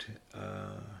moved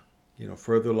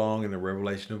further along in the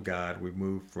revelation of God. We've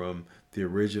moved from the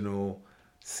original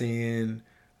sin,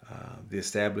 the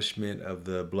establishment of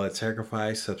the blood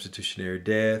sacrifice, substitutionary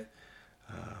death,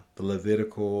 the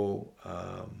Levitical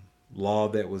law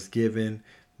that was given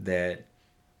that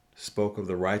spoke of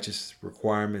the righteous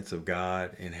requirements of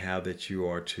God and how that you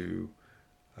are to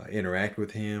interact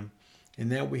with him. And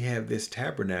now we have this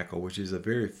tabernacle, which is a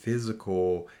very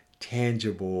physical,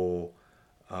 tangible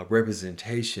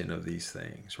representation of these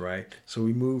things, right? So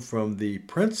we move from the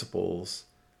principles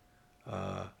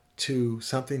to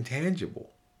something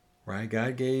tangible, right?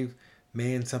 God gave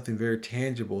man something very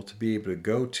tangible to be able to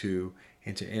go to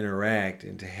and to interact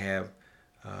and to have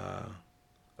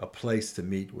a place to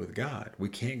meet with God. We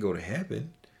can't go to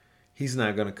heaven. He's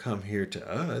not going to come here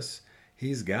to us.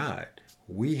 He's God.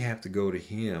 We have to go to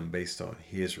him based on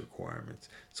his requirements.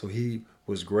 So he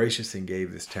was gracious and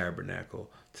gave this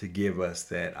tabernacle to give us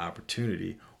that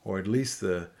opportunity, or at least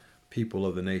the people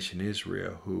of the nation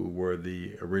Israel, who were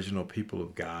the original people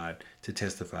of God, to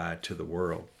testify to the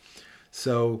world.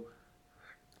 So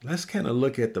let's kind of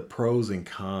look at the pros and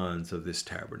cons of this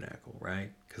tabernacle, right?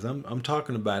 Because I'm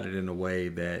talking about it in a way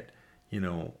that,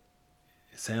 it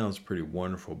sounds pretty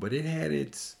wonderful, but it had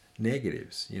its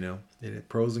negatives, it had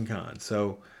pros and cons.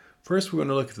 So first we're going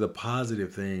to look at the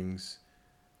positive things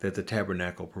that the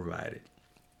tabernacle provided.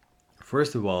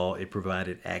 First of all, it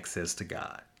provided access to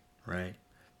God, right?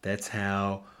 That's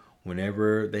how,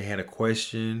 whenever they had a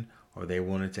question or they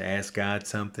wanted to ask God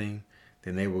something,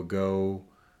 then they would go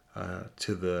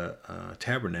to the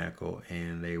tabernacle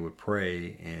and they would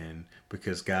pray. And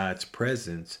because God's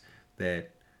presence,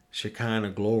 that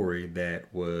Shekinah glory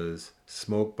that was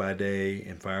smoke by day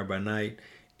and fire by night,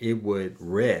 it would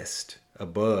rest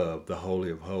above the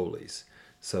Holy of Holies.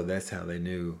 So that's how they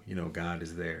knew, God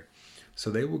is there. So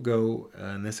they would go,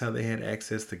 and that's how they had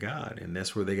access to God. And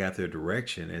that's where they got their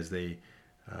direction as they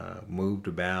moved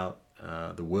about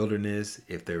the wilderness.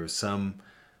 If there was some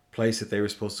place that they were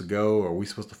supposed to go, are we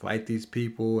supposed to fight these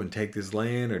people and take this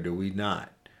land, or do we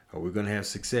not? Are we going to have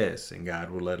success? And God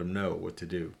will let them know what to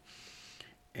do.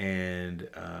 And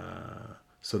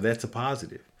so that's a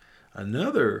positive.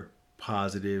 Another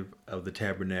positive of the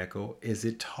tabernacle is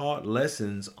it taught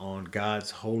lessons on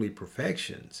God's holy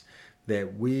perfections,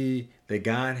 that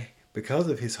God, because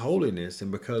of his holiness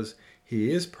and because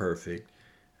he is perfect,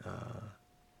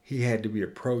 he had to be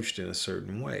approached in a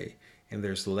certain way. And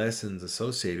there's lessons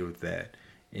associated with that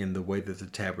in the way that the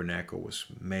tabernacle was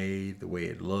made, the way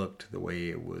it looked, the way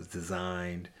it was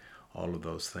designed, all of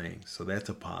those things. So that's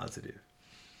a positive.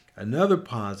 Another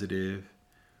positive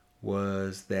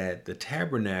was that the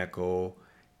tabernacle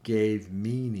gave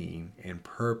meaning and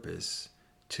purpose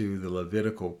to the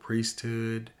Levitical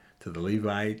priesthood, to the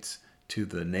Levites, to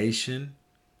the nation,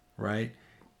 right?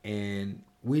 And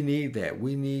we need that.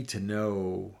 We need to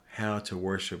know how to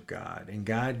worship God. And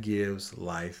God gives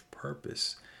life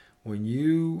purpose. When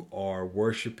you are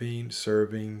worshiping,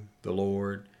 serving the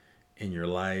Lord in your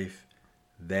life,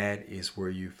 that is where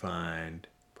you find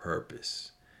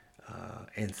purpose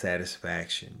and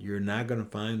satisfaction. You're not going to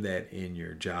find that in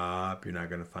your job. You're not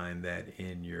going to find that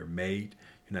in your mate.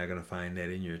 You're not going to find that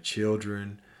in your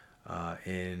children,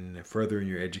 and further in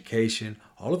your education.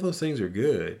 All of those things are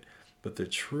good, but the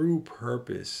true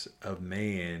purpose of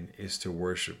man is to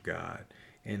worship God.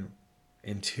 And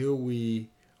until we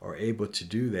are able to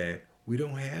do that, we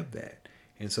don't have that.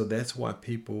 And so that's why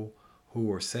people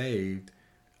who are saved,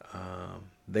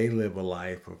 they live a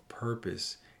life of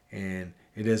purpose. And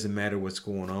it doesn't matter what's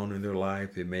going on in their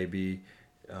life. It may be,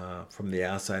 from the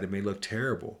outside, it may look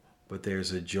terrible, but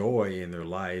there's a joy in their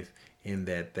life in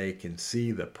that they can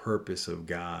see the purpose of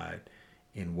God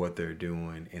in what they're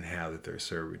doing and how that they're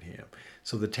serving him.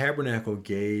 So the tabernacle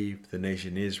gave the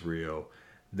nation Israel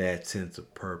that sense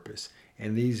of purpose.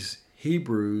 And these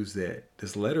Hebrews that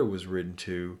this letter was written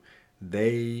to,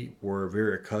 they were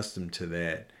very accustomed to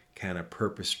that kind of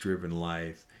purpose-driven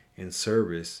life and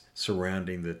service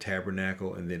surrounding the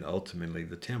tabernacle and then ultimately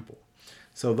the temple.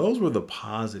 So those were the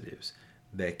positives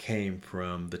that came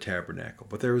from the tabernacle.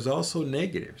 But there was also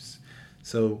negatives.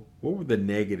 So what were the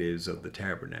negatives of the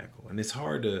tabernacle? And it's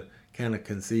hard to kind of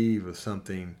conceive of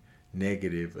something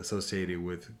negative associated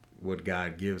with what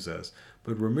God gives us.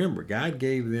 But remember, God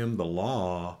gave them the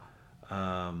law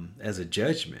as a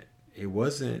judgment. It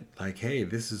wasn't like, hey,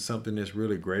 this is something that's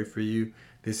really great for you.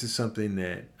 This is something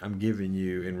that I'm giving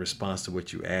you in response to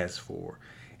what you asked for,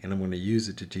 and I'm going to use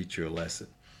it to teach you a lesson.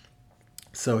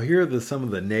 So here are some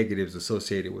of the negatives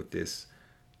associated with this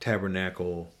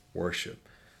tabernacle worship.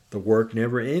 The work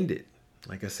never ended.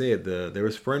 Like I said, there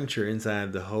was furniture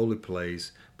inside the holy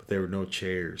place, but there were no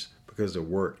chairs because the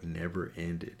work never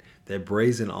ended. That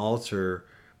brazen altar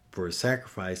for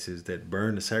sacrifices that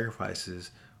burned the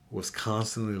sacrifices was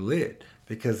constantly lit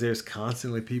because there's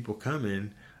constantly people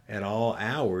coming at all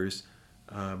hours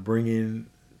bringing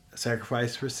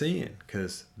sacrifice for sin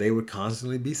because they would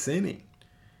constantly be sinning.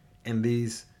 And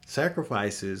these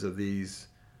sacrifices of these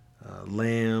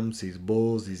lambs, these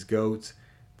bulls, these goats,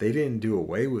 they didn't do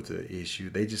away with the issue.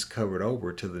 They just covered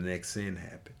over till the next sin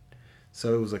happened.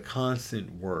 So it was a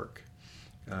constant work.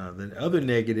 The other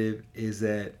negative is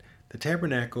that the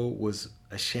tabernacle was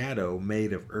a shadow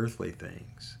made of earthly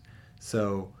things.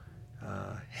 So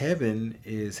heaven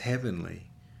is heavenly.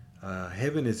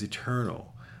 Heaven is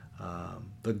eternal.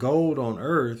 The gold on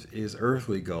earth is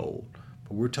earthly gold.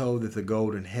 But we're told that the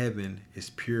gold in heaven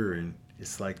is pure and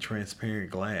it's like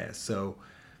transparent glass. So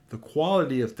the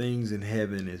quality of things in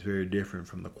heaven is very different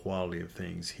from the quality of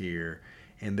things here.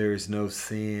 And there is no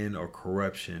sin or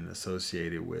corruption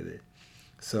associated with it.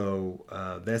 So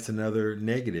that's another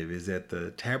negative, is that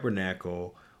the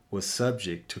tabernacle was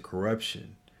subject to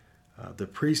corruption. The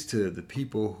priesthood, the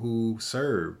people who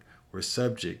served, were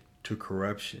subject to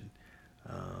corruption.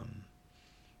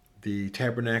 The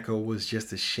tabernacle was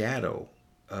just a shadow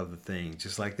of the thing,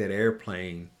 just like that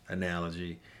airplane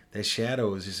analogy. That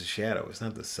shadow is just a shadow. It's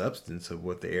not the substance of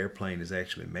what the airplane is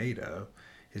actually made of.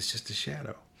 It's just a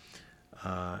shadow.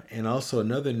 And also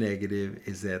another negative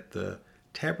is that the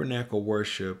tabernacle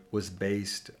worship was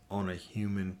based on a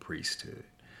human priesthood.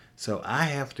 So I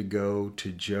have to go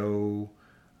to Joe,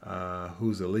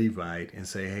 who's a Levite, and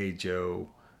say, hey, Joe,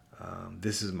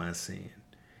 this is my sin.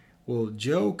 Well,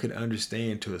 Joe could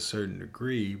understand to a certain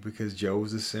degree because Joe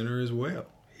was a sinner as well.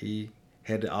 He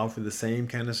had to offer the same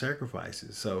kind of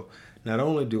sacrifices. So not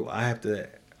only do I have to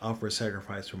offer a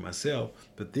sacrifice for myself,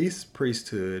 but this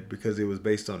priesthood, because it was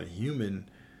based on a human,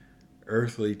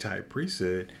 earthly type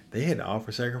priesthood, they had to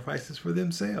offer sacrifices for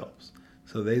themselves.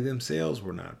 So they themselves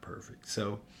were not perfect.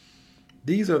 So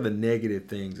these are the negative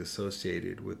things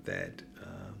associated with that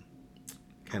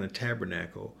kind of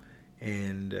tabernacle,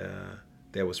 and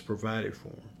that was provided for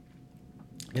them.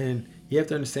 And you have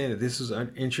to understand that this was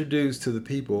introduced to the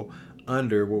people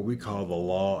under what we call the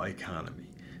law economy.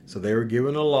 So they were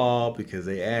given a law because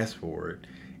they asked for it,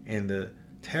 and the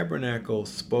tabernacle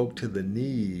spoke to the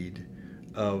need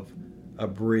of a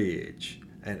bridge,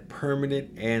 a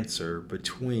permanent answer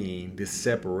between this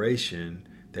separation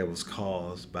that was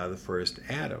caused by the first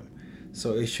Adam.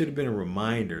 So it should have been a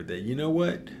reminder that, you know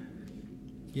what,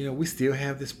 we still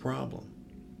have this problem,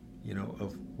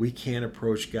 of we can't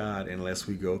approach God unless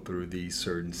we go through these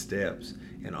certain steps.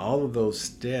 And all of those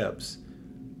steps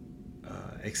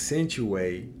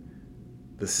accentuate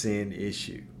the sin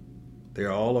issue.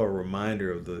 They're all a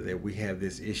reminder of that we have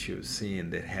this issue of sin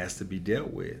that has to be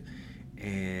dealt with.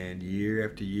 And year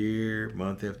after year,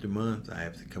 month after month, I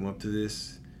have to come up to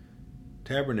this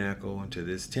tabernacle and to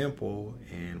this temple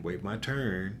and wait my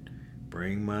turn,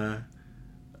 bring my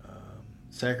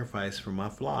sacrifice for my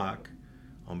flock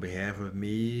on behalf of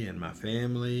me and my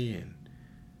family, and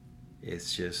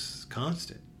it's just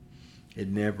constant. It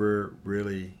never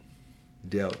really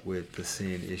dealt with the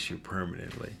sin issue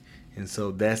permanently. And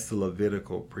so that's the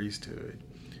Levitical priesthood.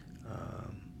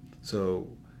 So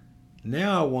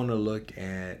now I want to look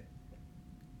at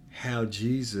how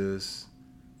Jesus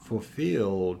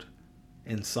fulfilled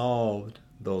and solved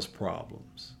those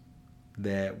problems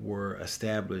that were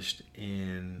established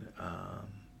in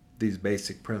these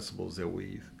basic principles that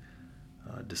we've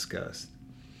discussed.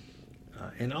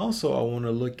 And also I want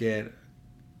to look at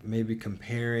maybe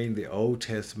comparing the Old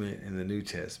Testament and the New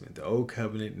Testament, the Old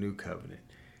Covenant, New Covenant,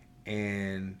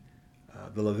 and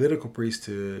the Levitical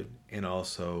priesthood, and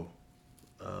also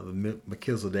the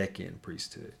Melchizedekian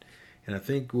priesthood. And I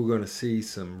think we're going to see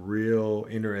some real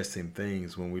interesting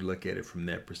things when we look at it from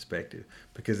that perspective,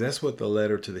 because that's what the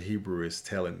letter to the Hebrew is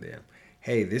telling them.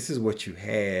 Hey, this is what you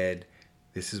had.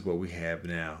 This is what we have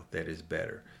now that is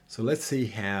better. So let's see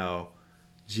how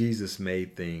Jesus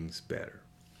made things better.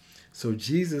 So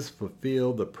Jesus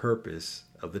fulfilled the purpose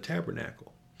of the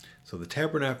tabernacle. So the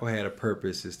tabernacle had a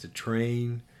purpose, is to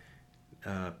train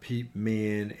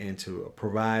men and to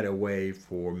provide a way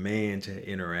for man to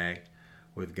interact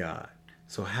with God.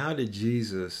 So how did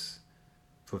Jesus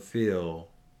fulfill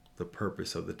the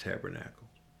purpose of the tabernacle?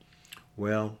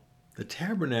 Well, the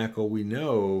tabernacle, we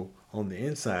know on the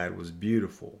inside was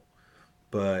beautiful,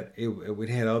 but it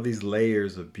had all these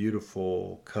layers of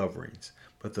beautiful coverings.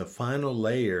 But the final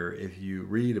layer, if you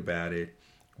read about it,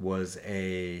 was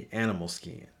a animal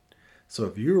skin. So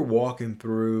if you were walking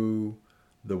through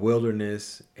the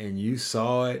wilderness and you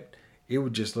saw it, it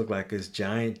would just look like this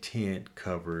giant tent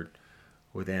covered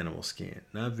with animal skin.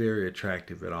 Not very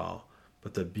attractive at all.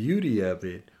 But the beauty of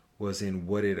it was in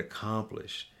what it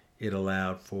accomplished. It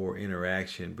allowed for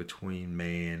interaction between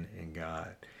man and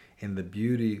God. And the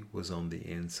beauty was on the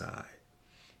inside.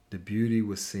 The beauty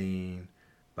was seen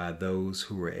by those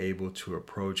who were able to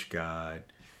approach God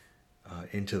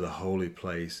into the holy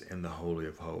place and the Holy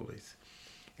of Holies.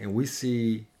 And we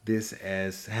see this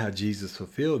as how Jesus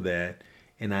fulfilled that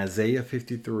in Isaiah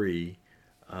 53.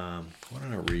 Why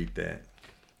don't I read that?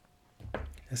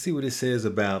 Let's see what it says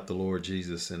about the Lord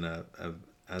Jesus in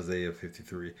Isaiah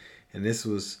 53. And this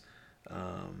was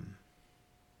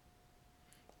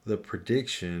the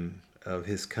prediction of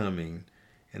his coming.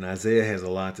 And Isaiah has a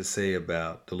lot to say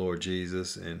about the Lord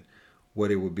Jesus and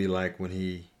what it would be like when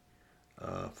he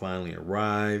finally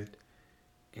arrived.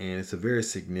 And it's a very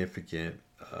significant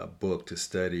book to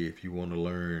study if you want to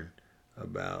learn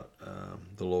about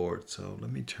the Lord. So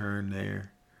let me turn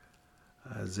there.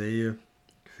 Isaiah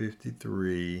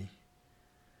 53,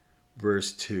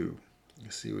 verse 2.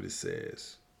 Let's see what it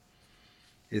says.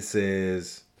 It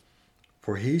says,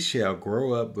 "For he shall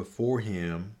grow up before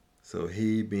him," so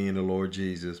he being the Lord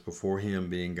Jesus, before him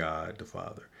being God the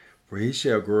Father. "For he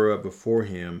shall grow up before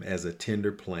him as a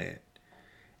tender plant,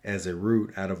 as a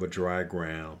root out of a dry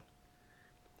ground.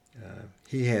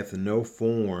 He hath no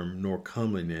form nor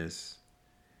comeliness,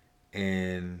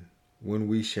 and when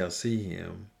we shall see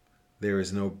him, there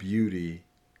is no beauty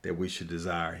that we should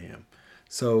desire him."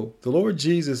 So the Lord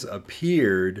Jesus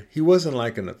appeared. He wasn't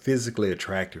like a physically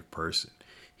attractive person.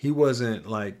 He wasn't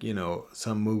like,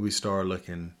 some movie star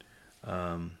looking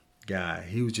guy.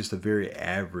 He was just a very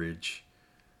average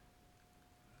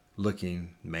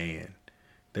looking man.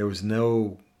 There was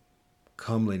no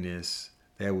comeliness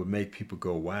that would make people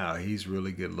go, wow, he's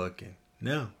really good looking.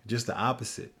 No, just the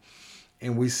opposite.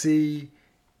 And we see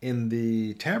in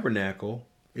the tabernacle,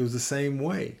 it was the same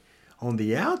way. On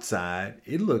the outside,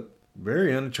 it looked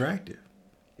very unattractive,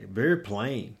 very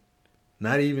plain,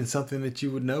 not even something that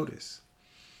you would notice.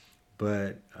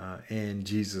 But, and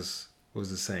Jesus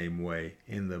was the same way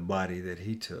in the body that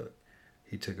he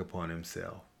took upon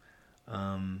himself.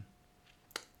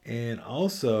 And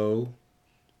also,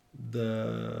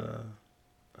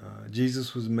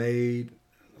 Jesus was made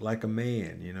like a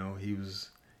man.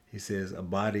 He says, a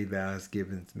body thou hast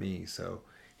given to me. So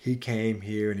he came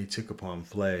here and he took upon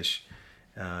flesh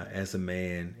as a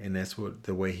man, and that's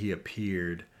the way he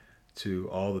appeared to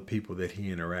all the people that he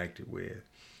interacted with.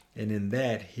 And in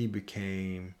that, he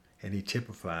became, and he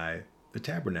typified the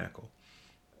tabernacle.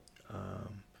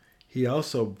 He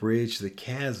also bridged the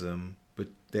chasm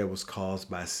that was caused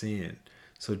by sin.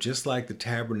 So just like the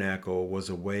tabernacle was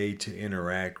a way to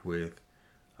interact with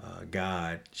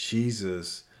God,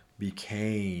 Jesus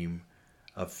became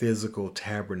a physical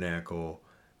tabernacle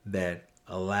that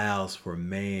allows for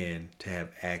man to have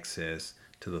access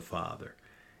to the Father.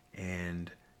 And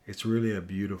it's really a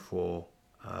beautiful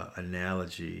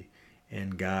analogy,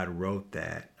 and God wrote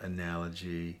that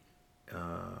analogy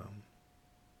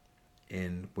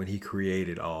when he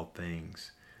created all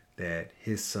things, that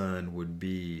his son would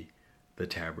be the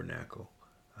tabernacle,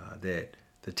 that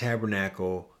the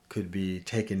tabernacle could be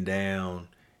taken down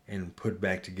and put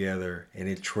back together, and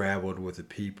it traveled with the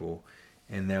people.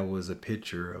 And that was a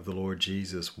picture of the Lord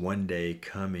Jesus one day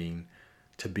coming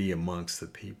to be amongst the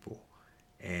people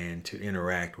and to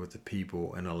interact with the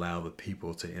people and allow the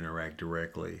people to interact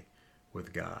directly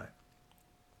with God.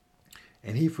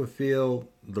 And he fulfilled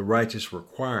the righteous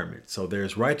requirements. So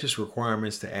there's righteous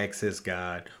requirements to access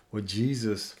God. Well,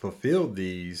 Jesus fulfilled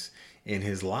these in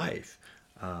his life.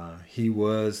 He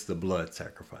was the blood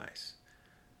sacrifice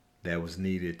that was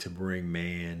needed to bring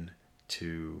man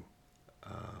to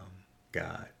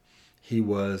God. He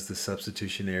was the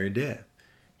substitutionary death.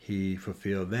 He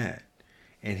fulfilled that.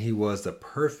 And he was the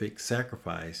perfect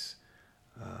sacrifice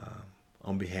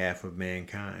on behalf of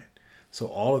mankind. So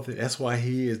all of it, that's why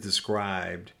he is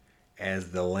described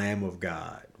as the Lamb of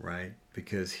God, right?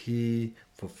 Because he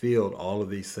fulfilled all of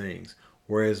these things.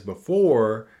 Whereas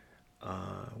before,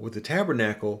 with the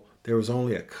tabernacle, there was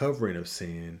only a covering of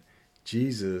sin.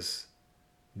 Jesus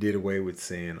did away with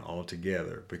sin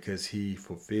altogether because he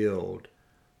fulfilled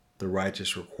the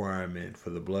righteous requirement for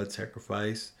the blood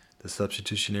sacrifice, the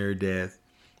substitutionary death,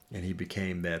 and he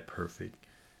became that perfect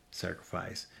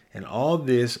sacrifice. And all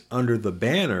this under the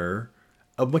banner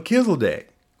of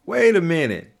Melchizedek. Wait a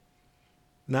minute.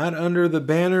 Not under the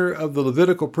banner of the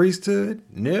Levitical priesthood?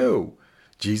 No.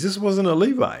 Jesus wasn't a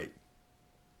Levite,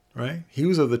 right? He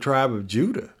was of the tribe of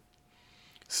Judah.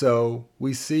 So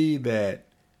we see that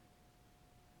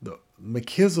the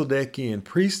Melchizedekian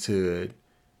priesthood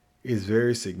is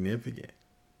very significant,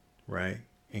 right?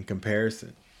 In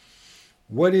comparison.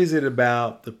 What is it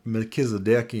about the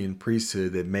Melchizedekian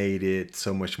priesthood that made it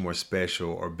so much more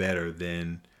special or better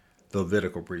than the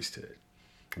Levitical priesthood?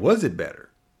 Was it better?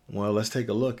 Well, let's take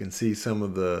a look and see some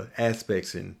of the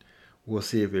aspects, and we'll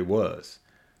see if it was.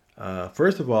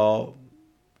 First of all,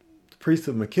 the priest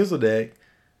of Melchizedek,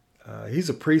 he's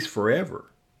a priest forever,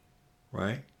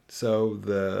 right?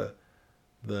 So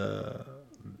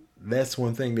that's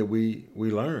one thing that we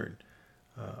learned.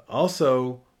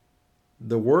 Also,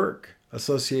 the work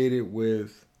associated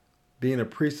with being a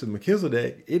priest of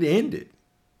Melchizedek, it ended.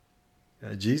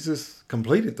 Jesus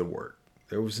completed the work.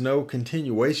 There was no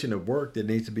continuation of work that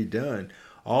needs to be done.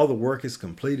 All the work is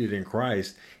completed in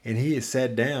Christ, and he is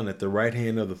sat down at the right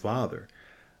hand of the Father.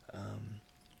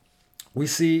 We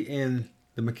see in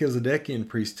the Melchizedekian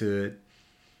priesthood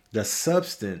the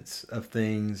substance of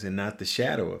things and not the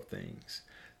shadow of things.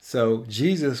 So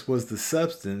Jesus was the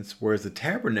substance, whereas the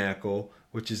tabernacle,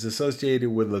 which is associated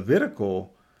with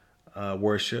Levitical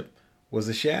worship, was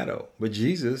a shadow. But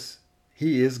Jesus,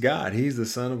 he is God. He's the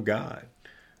Son of God.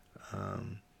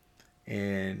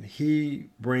 And he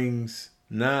brings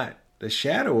not the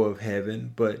shadow of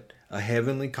heaven, but a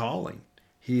heavenly calling.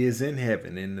 He is in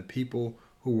heaven, and the people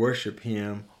who worship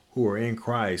him, who are in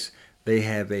Christ, they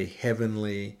have a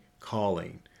heavenly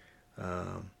calling.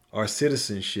 Our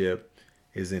citizenship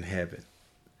is in heaven.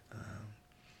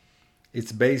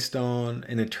 It's based on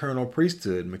an eternal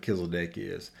priesthood, Melchizedek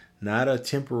is, not a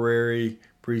temporary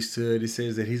priesthood. It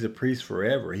says that he's a priest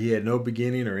forever. He had no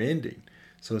beginning or ending.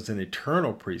 So it's an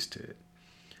eternal priesthood.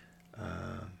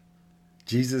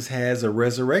 Jesus has a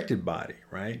resurrected body,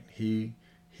 right? He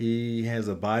has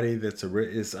a body that's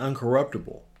it's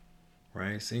uncorruptible,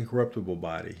 right? It's an incorruptible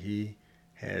body. He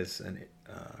has a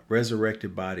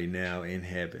resurrected body now in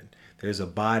heaven. There's a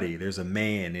body, there's a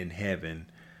man in heaven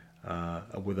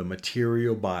with a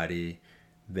material body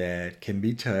that can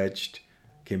be touched,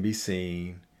 can be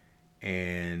seen,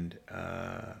 and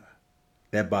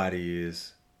that body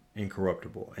is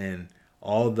incorruptible. And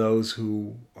all those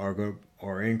who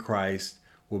are in Christ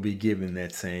will be given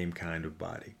that same kind of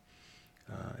body,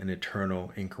 an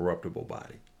eternal, incorruptible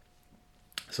body.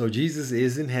 So Jesus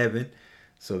is in heaven.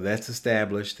 So that's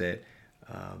established that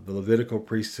the Levitical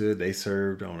priesthood, they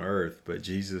served on earth, but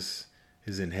Jesus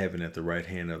is in heaven at the right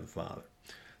hand of the Father.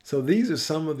 So these are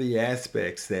some of the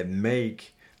aspects that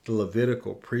make the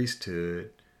Levitical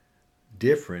priesthood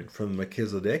different from the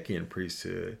Melchizedekian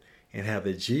priesthood, and how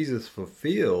that Jesus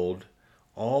fulfilled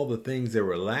all the things that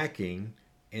were lacking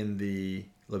in the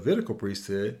Levitical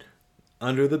priesthood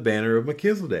under the banner of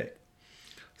Melchizedek.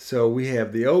 So we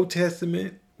have the Old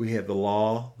Testament, we have the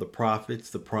law, the prophets,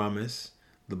 the promise,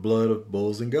 the blood of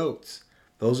bulls and goats.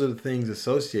 Those are the things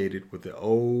associated with the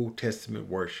Old Testament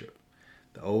worship,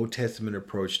 the Old Testament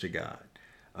approach to God.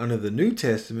 Under the New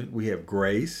Testament, we have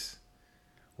grace,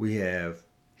 we have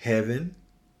heaven,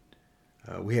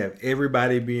 we have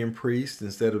everybody being priests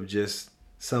instead of just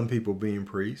some people being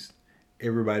priests.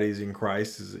 Everybody's in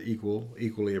Christ is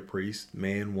equally a priest,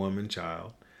 man, woman,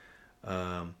 child.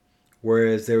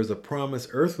 Whereas there was a promise,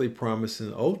 earthly promise in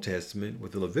the Old Testament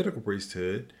with the Levitical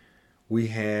priesthood, we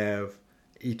have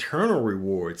eternal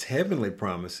rewards, heavenly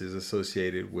promises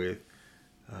associated with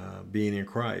being in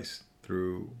Christ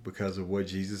because of what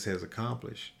Jesus has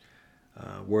accomplished.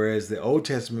 Whereas the Old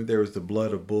Testament, there was the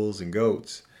blood of bulls and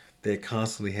goats that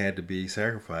constantly had to be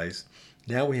sacrificed.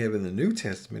 Now we have in the New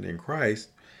Testament in Christ,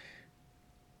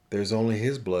 there's only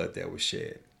his blood that was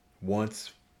shed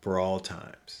once for all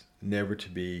times, never to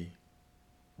be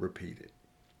repeated.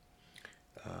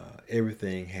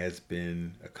 Everything has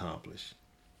been accomplished.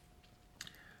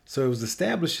 So it was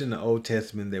established in the Old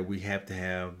Testament that we have to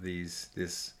have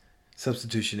this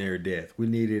substitutionary death. We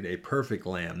needed a perfect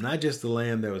lamb, not just a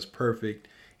lamb that was perfect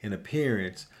in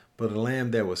appearance, but a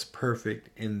lamb that was perfect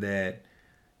in that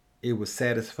it would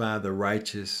satisfy the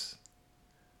righteous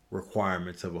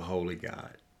requirements of a holy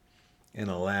God and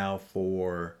allow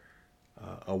for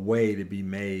a way to be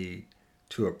made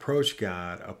to approach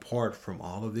God apart from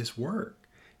all of this work.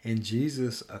 And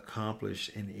Jesus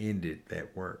accomplished and ended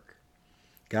that work.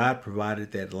 God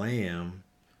provided that lamb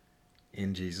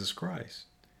in Jesus Christ.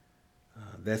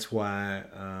 That's why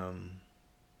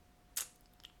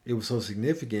it was so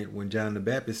significant when John the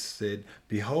Baptist said,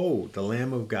 "Behold, the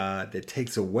Lamb of God that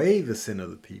takes away the sin of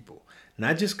the people."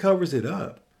 Not just covers it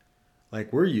up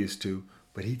like we're used to,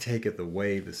 but he taketh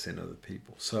away the sin of the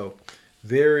people. So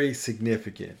very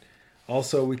significant.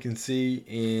 Also, we can see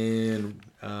in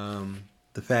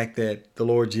the fact that the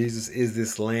Lord Jesus is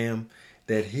this lamb,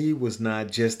 that he was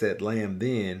not just that lamb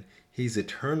then, he's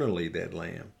eternally that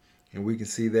lamb. And we can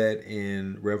see that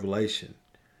in Revelation.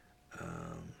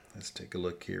 Let's take a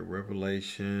look here.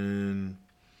 Revelation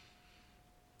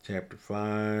chapter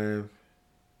 5.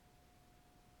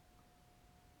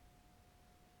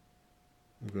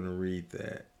 I'm going to read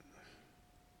that.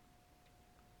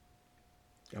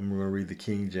 I'm going to read the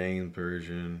King James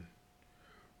Version,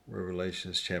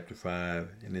 Revelations chapter 5,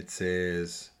 and it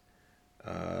says,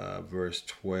 verse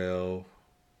 12,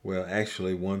 well,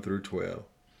 actually 1 through 12.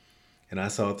 And I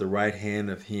saw at the right hand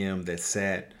of him that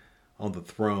sat on the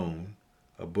throne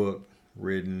a book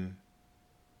written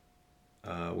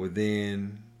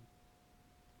within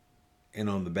and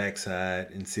on the backside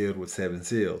and sealed with 7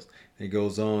 seals. And it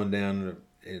goes on down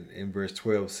in verse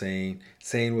 12 saying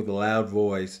with a loud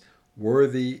voice,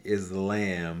 "Worthy is the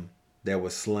Lamb that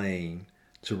was slain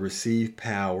to receive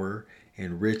power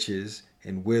and riches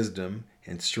and wisdom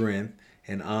and strength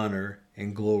and honor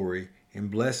and glory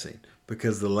and blessing."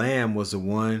 Because the Lamb was the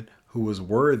one who was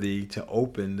worthy to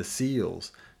open the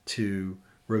seals, to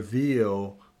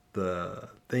reveal the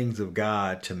things of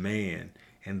God to man.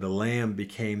 And the Lamb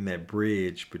became that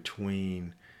bridge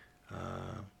between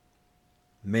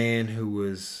man who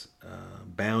was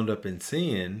bound up in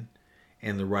sin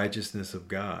and the righteousness of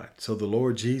God. So the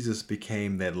Lord Jesus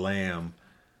became that Lamb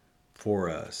for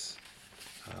us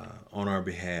on our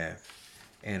behalf.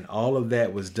 And all of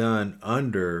that was done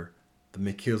under the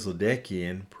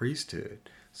Melchizedekian priesthood.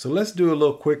 So let's do a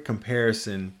little quick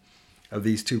comparison of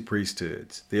these two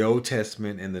priesthoods, the Old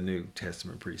Testament and the New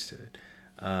Testament priesthood.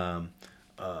 Levite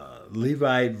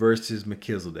versus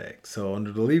Melchizedek. So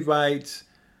under the Levites,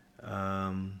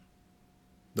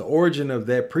 the origin of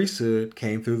that priesthood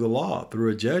came through the law,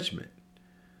 through a judgment.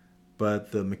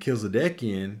 But the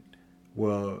Melchizedekian,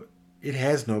 well, it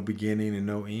has no beginning and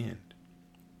no end.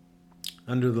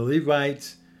 Under the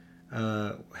Levites,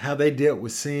 how they dealt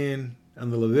with sin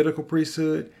under the Levitical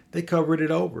priesthood, they covered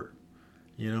it over.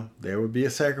 There would be a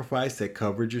sacrifice that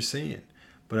covered your sin.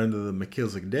 But under the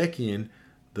Melchizedekian,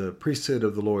 the priesthood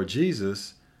of the Lord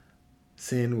Jesus,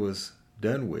 sin was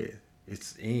done with.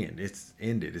 It's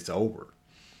ended. It's over.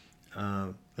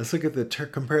 Let's look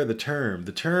at compare the term.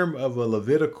 The term of a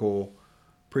Levitical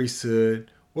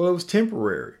priesthood, well, it was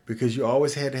temporary because you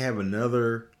always had to have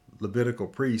another Levitical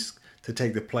priest to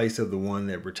take the place of the one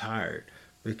that retired,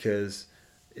 because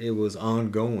it was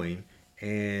ongoing.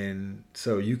 And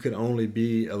so you could only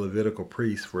be a Levitical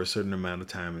priest for a certain amount of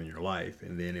time in your life,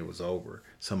 and then it was over.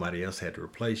 Somebody else had to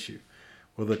replace you.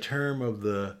 Well, the term of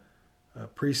the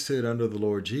priesthood under the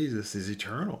Lord Jesus is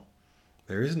eternal.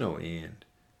 There is no end,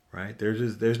 right?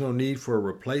 There's no need for a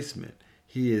replacement.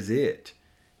 He is it.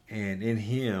 And in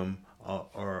him,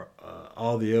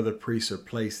 all the other priests are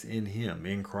placed in him,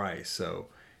 in Christ. So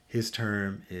his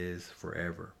term is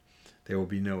forever. There will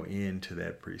be no end to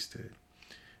that priesthood.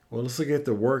 Well, let's look at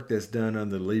the work that's done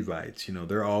under the Levites.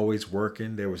 They're always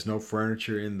working. There was no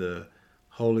furniture in the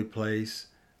holy place.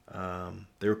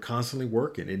 They were constantly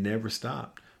working. It never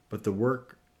stopped. But the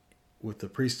work with the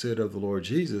priesthood of the Lord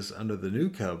Jesus under the new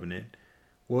covenant,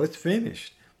 well, it's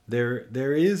finished. There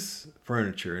is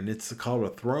furniture, and it's called a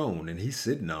throne, and he's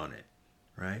sitting on it,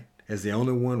 right? As the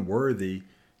only one worthy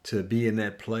to be in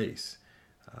that place,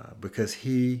 because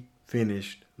he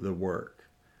finished the work.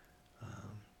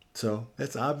 So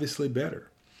that's obviously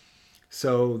better.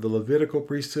 So the Levitical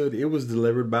priesthood, it was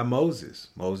delivered by Moses.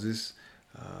 Moses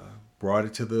brought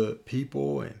it to the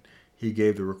people, and he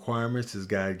gave the requirements as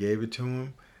God gave it to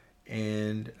him.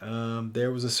 And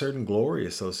there was a certain glory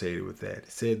associated with that.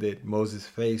 It said that Moses'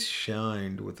 face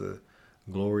shined with the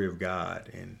glory of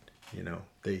God. And,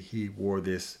 he wore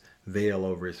this veil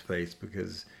over his face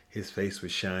because his face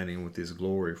was shining with his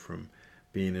glory from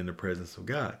being in the presence of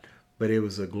God. But it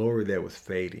was a glory that was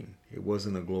fading. It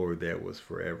wasn't a glory that was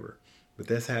forever. But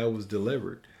that's how it was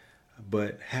delivered.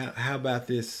 But how about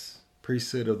this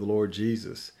priesthood of the Lord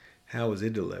Jesus? How was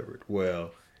it delivered?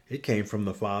 Well, it came from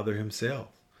the Father himself.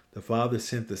 The Father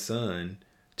sent the Son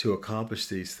to accomplish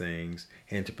these things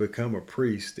and to become a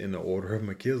priest in the order of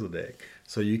Melchizedek.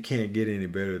 So you can't get any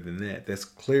better than that. That's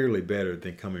clearly better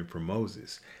than coming from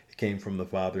Moses. It came from the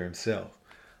Father himself.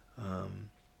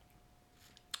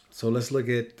 So let's look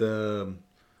at the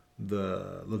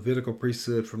Levitical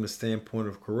priesthood from the standpoint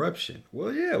of corruption.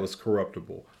 Well, yeah, it was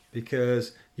corruptible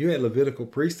because you had Levitical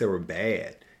priests that were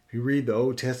bad. If you read the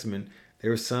Old Testament,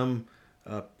 there were some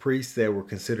priests that were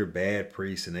considered bad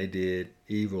priests, and they did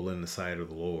evil in the sight of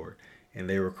the Lord, and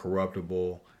they were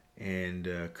corruptible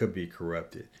and could be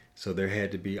corrupted. So there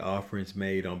had to be offerings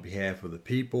made on behalf of the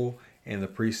people, and the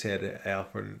priest had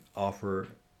to offer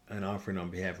an offering on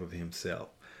behalf of himself.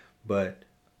 But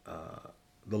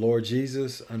the Lord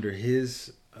Jesus, under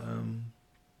his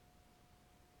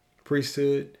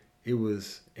priesthood, it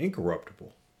was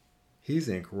incorruptible. He's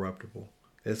incorruptible.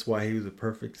 That's why he was a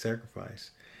perfect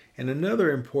sacrifice. And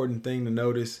another important thing to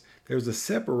notice, there was a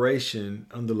separation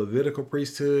under the Levitical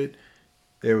priesthood.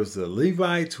 There was the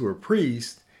Levites who were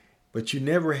priests, but you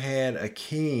never had a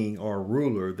king or a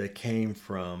ruler that came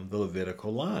from the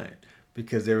Levitical line,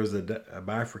 because there was a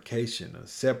bifurcation, a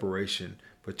separation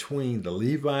between the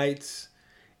Levites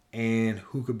and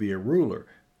who could be a ruler.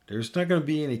 There's not going to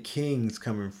be any kings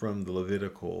coming from the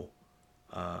Levitical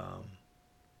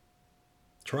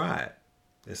tribe.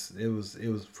 It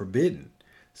was forbidden.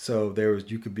 So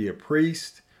you could be a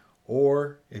priest,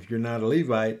 or if you're not a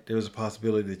Levite, there was a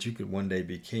possibility that you could one day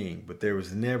be king. But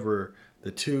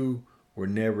the two were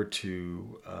never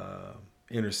to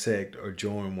intersect or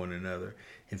join one another.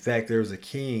 In fact, there was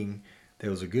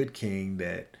a good king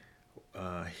that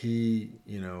he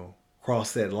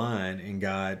crossed that line, and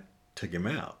God took him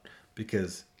out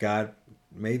because God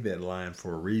made that line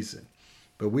for a reason.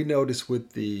 But we notice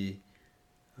with the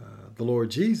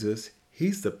Lord Jesus,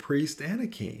 he's the priest and a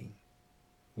king.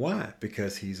 Why?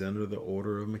 Because he's under the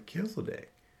order of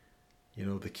Melchizedek,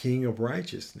 the king of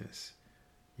righteousness,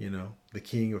 the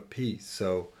king of peace.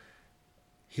 So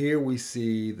here we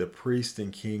see the priest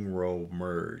and king role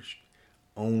merged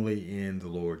only in the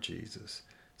Lord Jesus.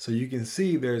 So you can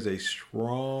see there's a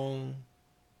strong,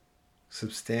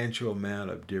 substantial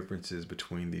amount of differences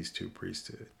between these two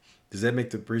priesthoods. Does that make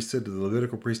the priesthood, the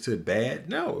Levitical priesthood, bad?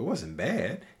 No, it wasn't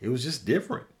bad. It was just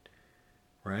different,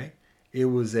 right? It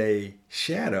was a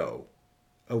shadow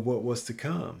of what was to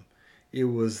come. It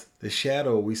was the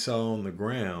shadow we saw on the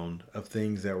ground of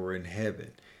things that were in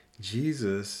heaven.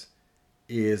 Jesus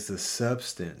is the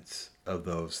substance of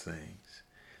those things.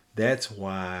 That's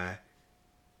why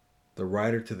the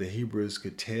writer to the Hebrews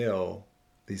could tell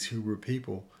these Hebrew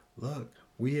people, look,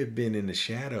 we have been in the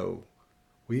shadow.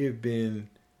 We have been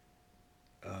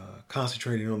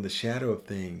concentrating on the shadow of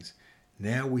things.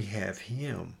 Now we have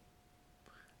him.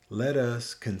 Let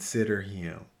us consider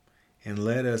him and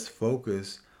let us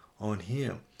focus on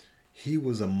him. He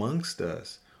was amongst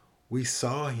us. We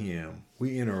saw him.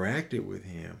 We interacted with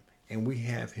him, and we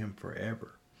have him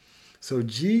forever. So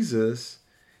Jesus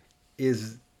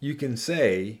is, you can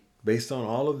say, based on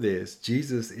all of this,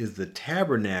 Jesus is the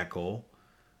tabernacle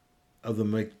of the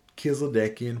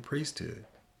Melchizedekian priesthood.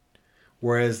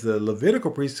 Whereas the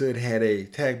Levitical priesthood had a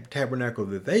tabernacle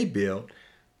that they built,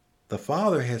 the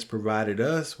Father has provided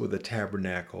us with a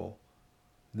tabernacle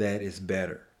that is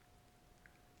better.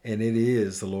 And it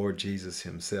is the Lord Jesus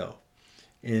himself.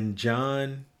 In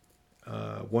John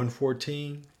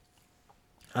 1:14,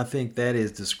 I think that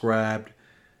is described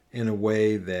in a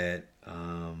way that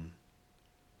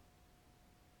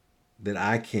that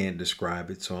I can't describe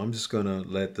it. So I'm just going to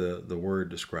let the word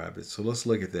describe it. So let's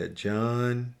look at that.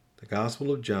 John, the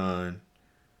Gospel of John,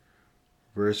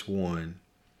 verse 1.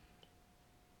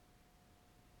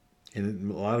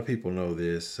 And a lot of people know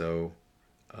this, so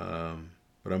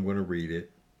but I'm going to read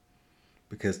it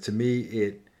because to me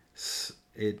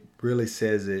it really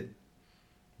says it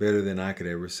better than I could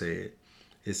ever say it.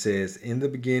 It says, "In the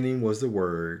beginning was the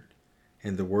Word,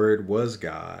 and the Word was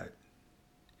God,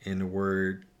 and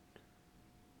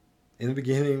in the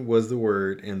beginning was the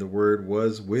Word, and the Word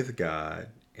was with God,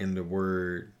 and the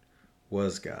Word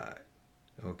was God."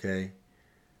 Okay?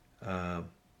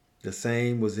 The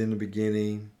same was in the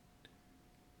beginning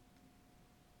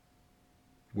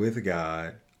with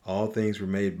God. All things were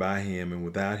made by him, and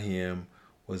without him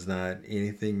was not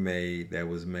anything made that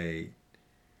was made.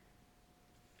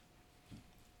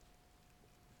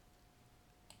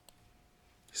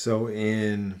 So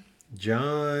in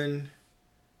John,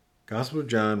 Gospel of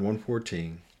John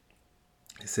 1:14,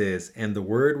 it says, "And the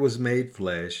Word was made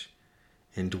flesh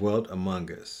and dwelt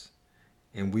among us.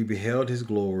 And we beheld his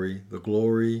glory, the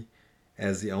glory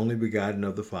as the only begotten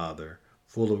of the Father,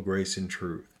 full of grace and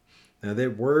truth." Now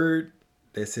that word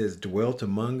that says dwelt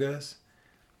among us,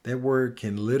 that word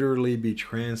can literally be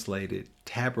translated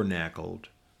tabernacled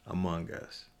among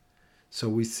us. So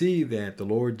we see that the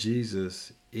Lord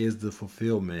Jesus is the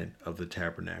fulfillment of the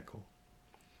tabernacle.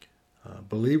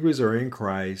 Believers are in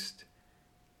Christ,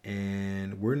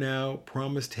 and we're now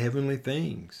promised heavenly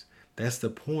things. That's the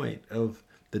point of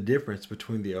the difference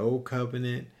between the old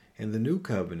covenant and the new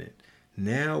covenant.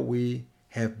 Now we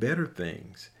have better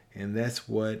things, and that's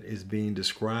what is being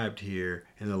described here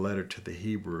in the letter to the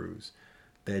Hebrews,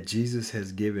 that Jesus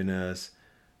has given us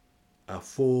a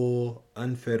full,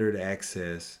 unfettered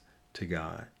access to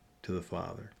God, to the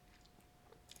Father.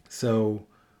 So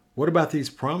what about these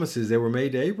promises that were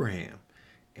made to Abraham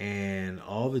and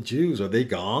all the Jews? Are they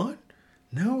gone?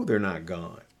 No, they're not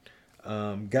gone.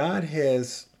 God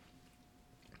has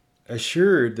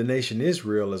assured the nation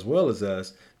Israel as well as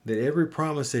us that every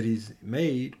promise that he's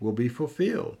made will be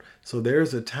fulfilled. So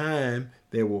there's a time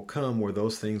that will come where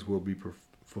those things will be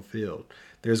fulfilled.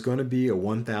 There's going to be a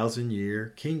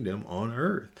 1,000-year kingdom on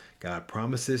earth. God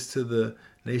promises to the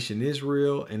nation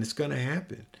Israel, and it's going to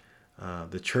happen.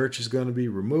 The church is going to be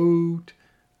removed.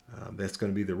 That's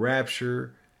going to be the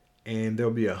rapture. And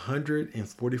there'll be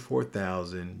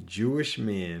 144,000 Jewish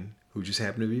men who just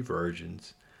happen to be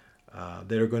virgins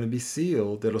that are going to be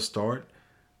sealed, that'll start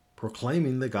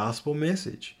proclaiming the gospel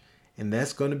message. And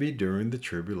that's going to be during the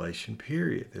tribulation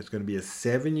period. There's going to be a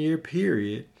 7-year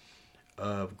period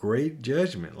of great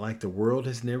judgment like the world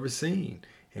has never seen.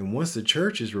 And once the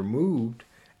church is removed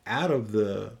out of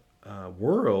the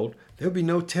world, there'll be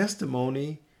no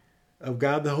testimony of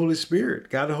God the Holy Spirit.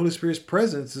 God the Holy Spirit's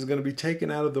presence is going to be taken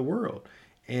out of the world.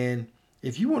 And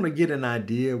if you want to get an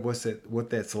idea of what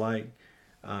that's like,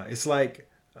 it's like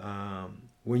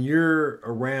when you're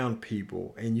around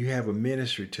people and you have a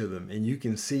ministry to them, and you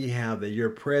can see how that your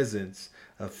presence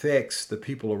affects the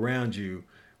people around you,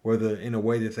 whether in a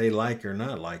way that they like or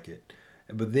not like it.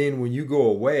 But then when you go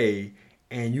away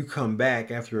and you come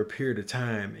back after a period of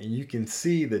time, and you can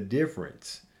see the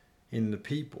difference in the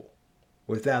people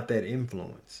without that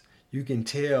influence, you can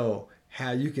tell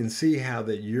how, you can see how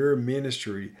that your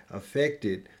ministry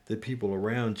affected the people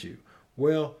around you.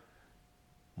 Well,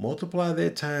 multiply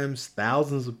that times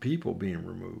thousands of people being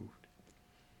removed.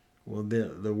 Well,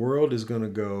 the world is going to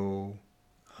go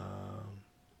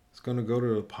It's going to go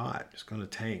to the pot. It's going to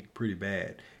tank pretty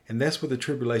bad. And that's what the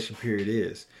tribulation period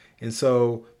is. And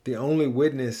so the only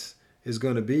witness is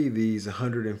going to be these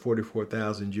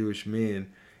 144,000 Jewish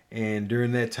men. And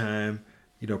during that time,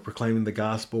 proclaiming the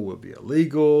gospel will be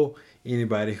illegal.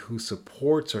 Anybody who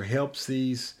supports or helps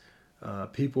these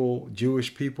people,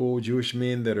 Jewish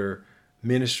men that are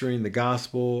ministering the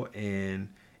gospel and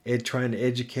trying to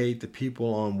educate the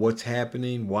people on what's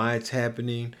happening, why it's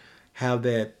happening, how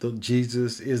that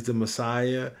Jesus is the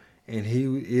Messiah and he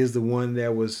is the one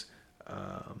that was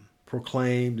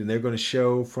proclaimed, and they're going to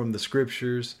show from the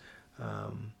scriptures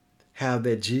how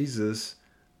that Jesus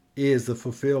is the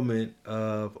fulfillment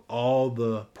of all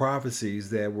the prophecies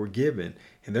that were given.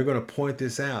 And they're going to point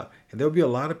this out. And there'll be a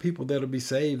lot of people that'll be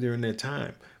saved during that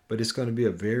time. But it's going to be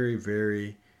a very,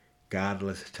 very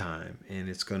godless time. And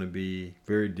it's going to be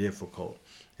very difficult.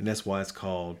 And that's why it's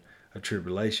called a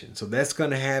tribulation. So that's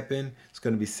going to happen. It's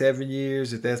going to be 7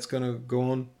 years. If that's going to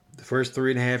go on the first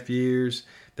 3.5 years,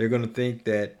 they're going to think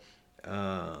that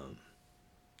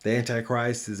the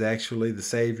Antichrist is actually the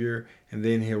Savior, and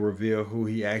then he'll reveal who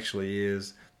he actually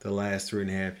is the last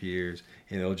 3.5 years,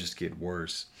 and it'll just get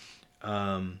worse.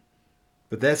 But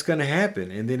that's going to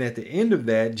happen. And then at the end of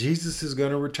that, Jesus is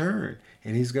going to return,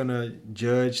 and he's going to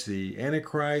judge the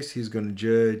Antichrist. He's going to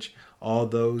judge all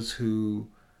those who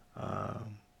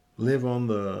live on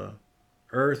the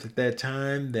earth at that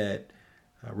time that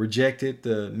rejected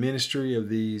the ministry of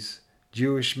these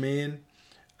Jewish men.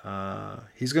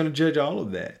 He's going to judge all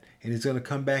of that, and he's going to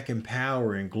come back in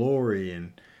power and glory,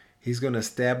 and he's going to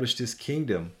establish this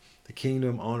kingdom, the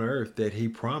kingdom on earth that he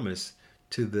promised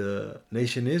to the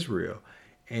nation Israel.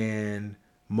 And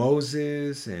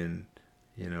Moses and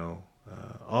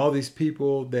all these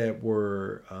people that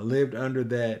were lived under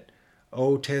that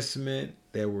Old Testament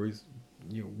that were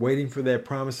waiting for that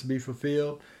promise to be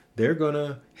fulfilled, they're going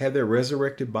to have their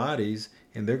resurrected bodies,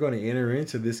 and they're going to enter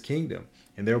into this kingdom.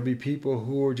 And there'll be people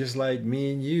who are just like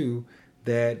me and you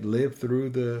that live through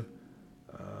the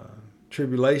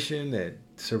tribulation, that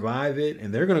survive it,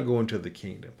 and they're going to go into the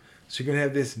kingdom. So you're going to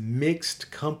have this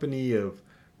mixed company of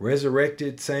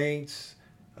resurrected saints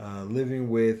living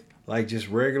with like just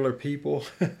regular people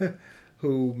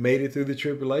who made it through the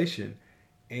tribulation.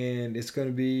 And it's going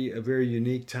to be a very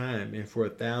unique time. And for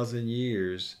 1,000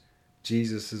 years,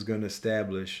 Jesus is going to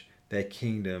establish that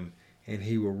kingdom, and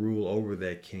he will rule over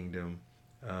that kingdom.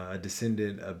 A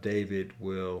descendant of David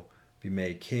will be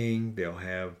made king. They'll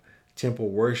have temple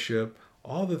worship,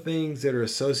 all the things that are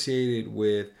associated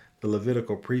with the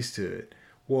Levitical priesthood.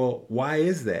 Well, why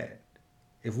is that?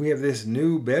 If we have this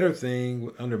new, better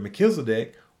thing under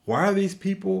Melchizedek, why are these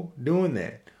people doing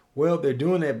that? Well, they're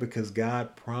doing that because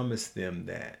God promised them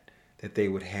that they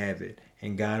would have it,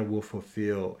 and God will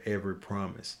fulfill every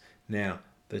promise. Now,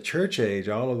 the church age,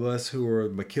 all of us who are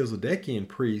Melchizedekian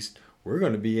priests, we're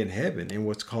going to be in heaven in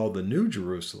what's called the New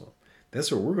Jerusalem.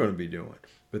 That's what we're going to be doing.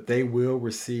 But they will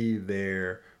receive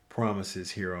their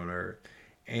promises here on earth.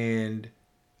 And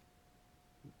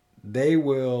they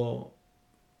will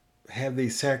have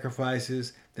these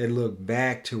sacrifices that look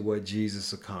back to what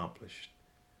Jesus accomplished,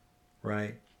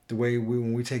 right? The way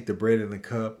when we take the bread and the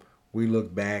cup, we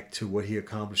look back to what he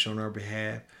accomplished on our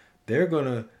behalf. They're going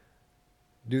to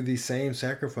do these same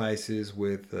sacrifices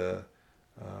with the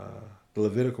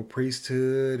Levitical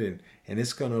priesthood, and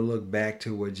it's going to look back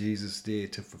to what Jesus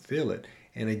did to fulfill it.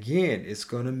 And again, it's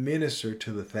going to minister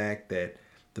to the fact that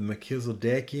the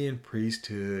Melchizedekian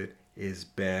priesthood is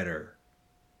better,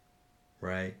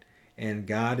 right? And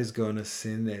God is going to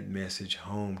send that message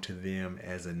home to them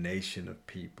as a nation of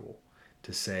people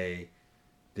to say,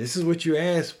 this is what you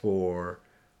asked for,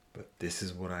 but this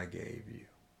is what I gave you.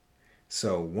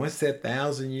 So once that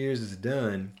 1,000 years is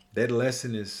done, that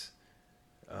lesson is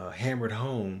hammered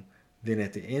home. Then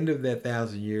at the end of that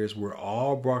 1,000 years, we're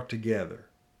all brought together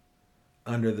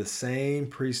under the same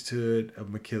priesthood of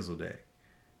Melchizedek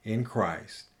in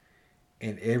Christ,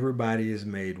 and everybody is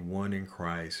made one in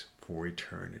Christ for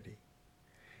eternity.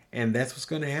 And that's what's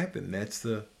going to happen. That's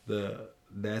the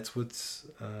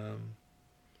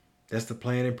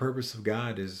plan and purpose of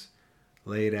God is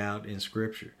laid out in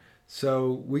Scripture.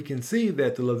 So we can see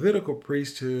that the Levitical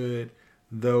priesthood,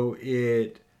 though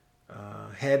it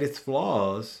had its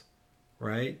flaws,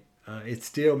 right? It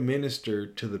still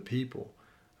ministered to the people.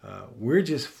 We're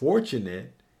just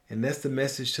fortunate, and that's the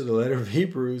message to the letter of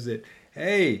Hebrews, that,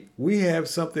 hey, we have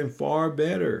something far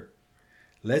better.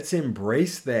 Let's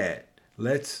embrace that.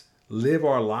 Let's live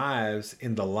our lives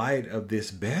in the light of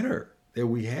this better that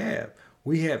we have.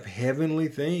 We have heavenly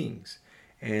things,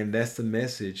 and that's the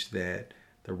message that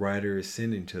the writer is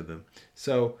sending to them.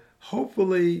 So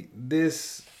hopefully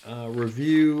this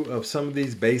review of some of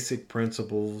these basic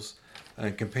principles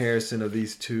and comparison of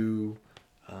these two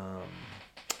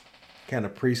kind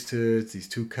of priesthoods, these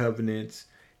two covenants,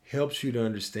 helps you to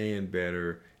understand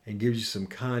better and gives you some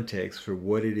context for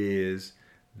what it is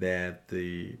that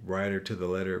the writer to the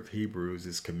letter of Hebrews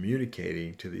is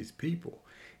communicating to these people.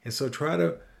 And so try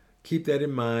to keep that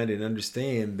in mind and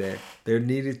understand that there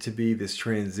needed to be this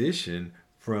transition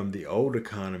from the old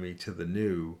economy to the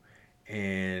new,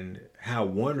 and how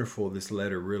wonderful this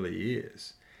letter really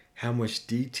is. How much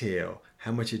detail,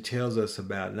 how much it tells us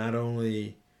about not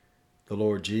only the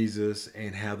Lord Jesus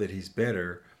and how that he's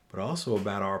better, but also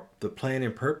about the plan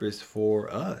and purpose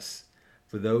for us,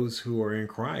 for those who are in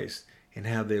Christ, and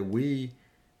how that we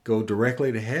go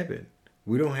directly to heaven.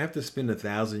 We don't have to spend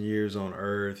 1,000 years on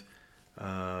earth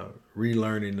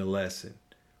relearning the lesson.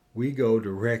 We go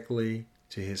directly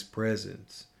to his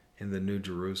presence in the New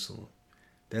Jerusalem.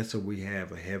 That's what we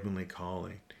have, a heavenly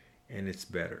calling, and it's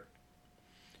better.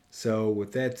 So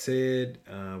with that said,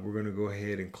 we're going to go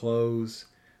ahead and close.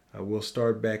 We'll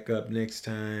start back up next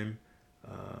time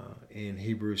in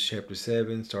Hebrews chapter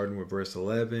 7, starting with verse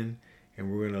 11,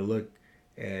 and we're going to look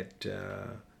at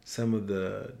some of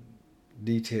the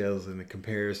details and the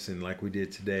comparison, like we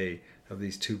did today, of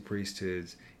these two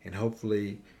priesthoods. And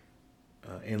hopefully,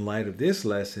 in light of this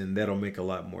lesson, that'll make a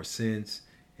lot more sense,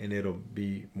 and it'll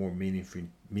be more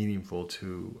meaningful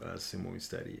to us when we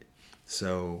study it.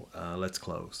 So let's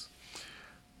close.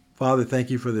 Father, thank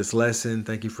you for this lesson.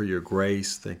 Thank you for your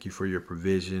grace. Thank you for your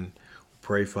provision.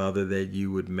 Pray, Father, that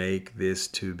you would make this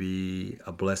to be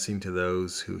a blessing to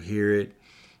those who hear it,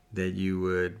 that you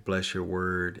would bless your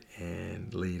word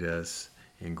and lead us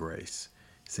in grace.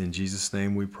 It's in Jesus'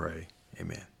 name we pray.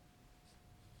 Amen.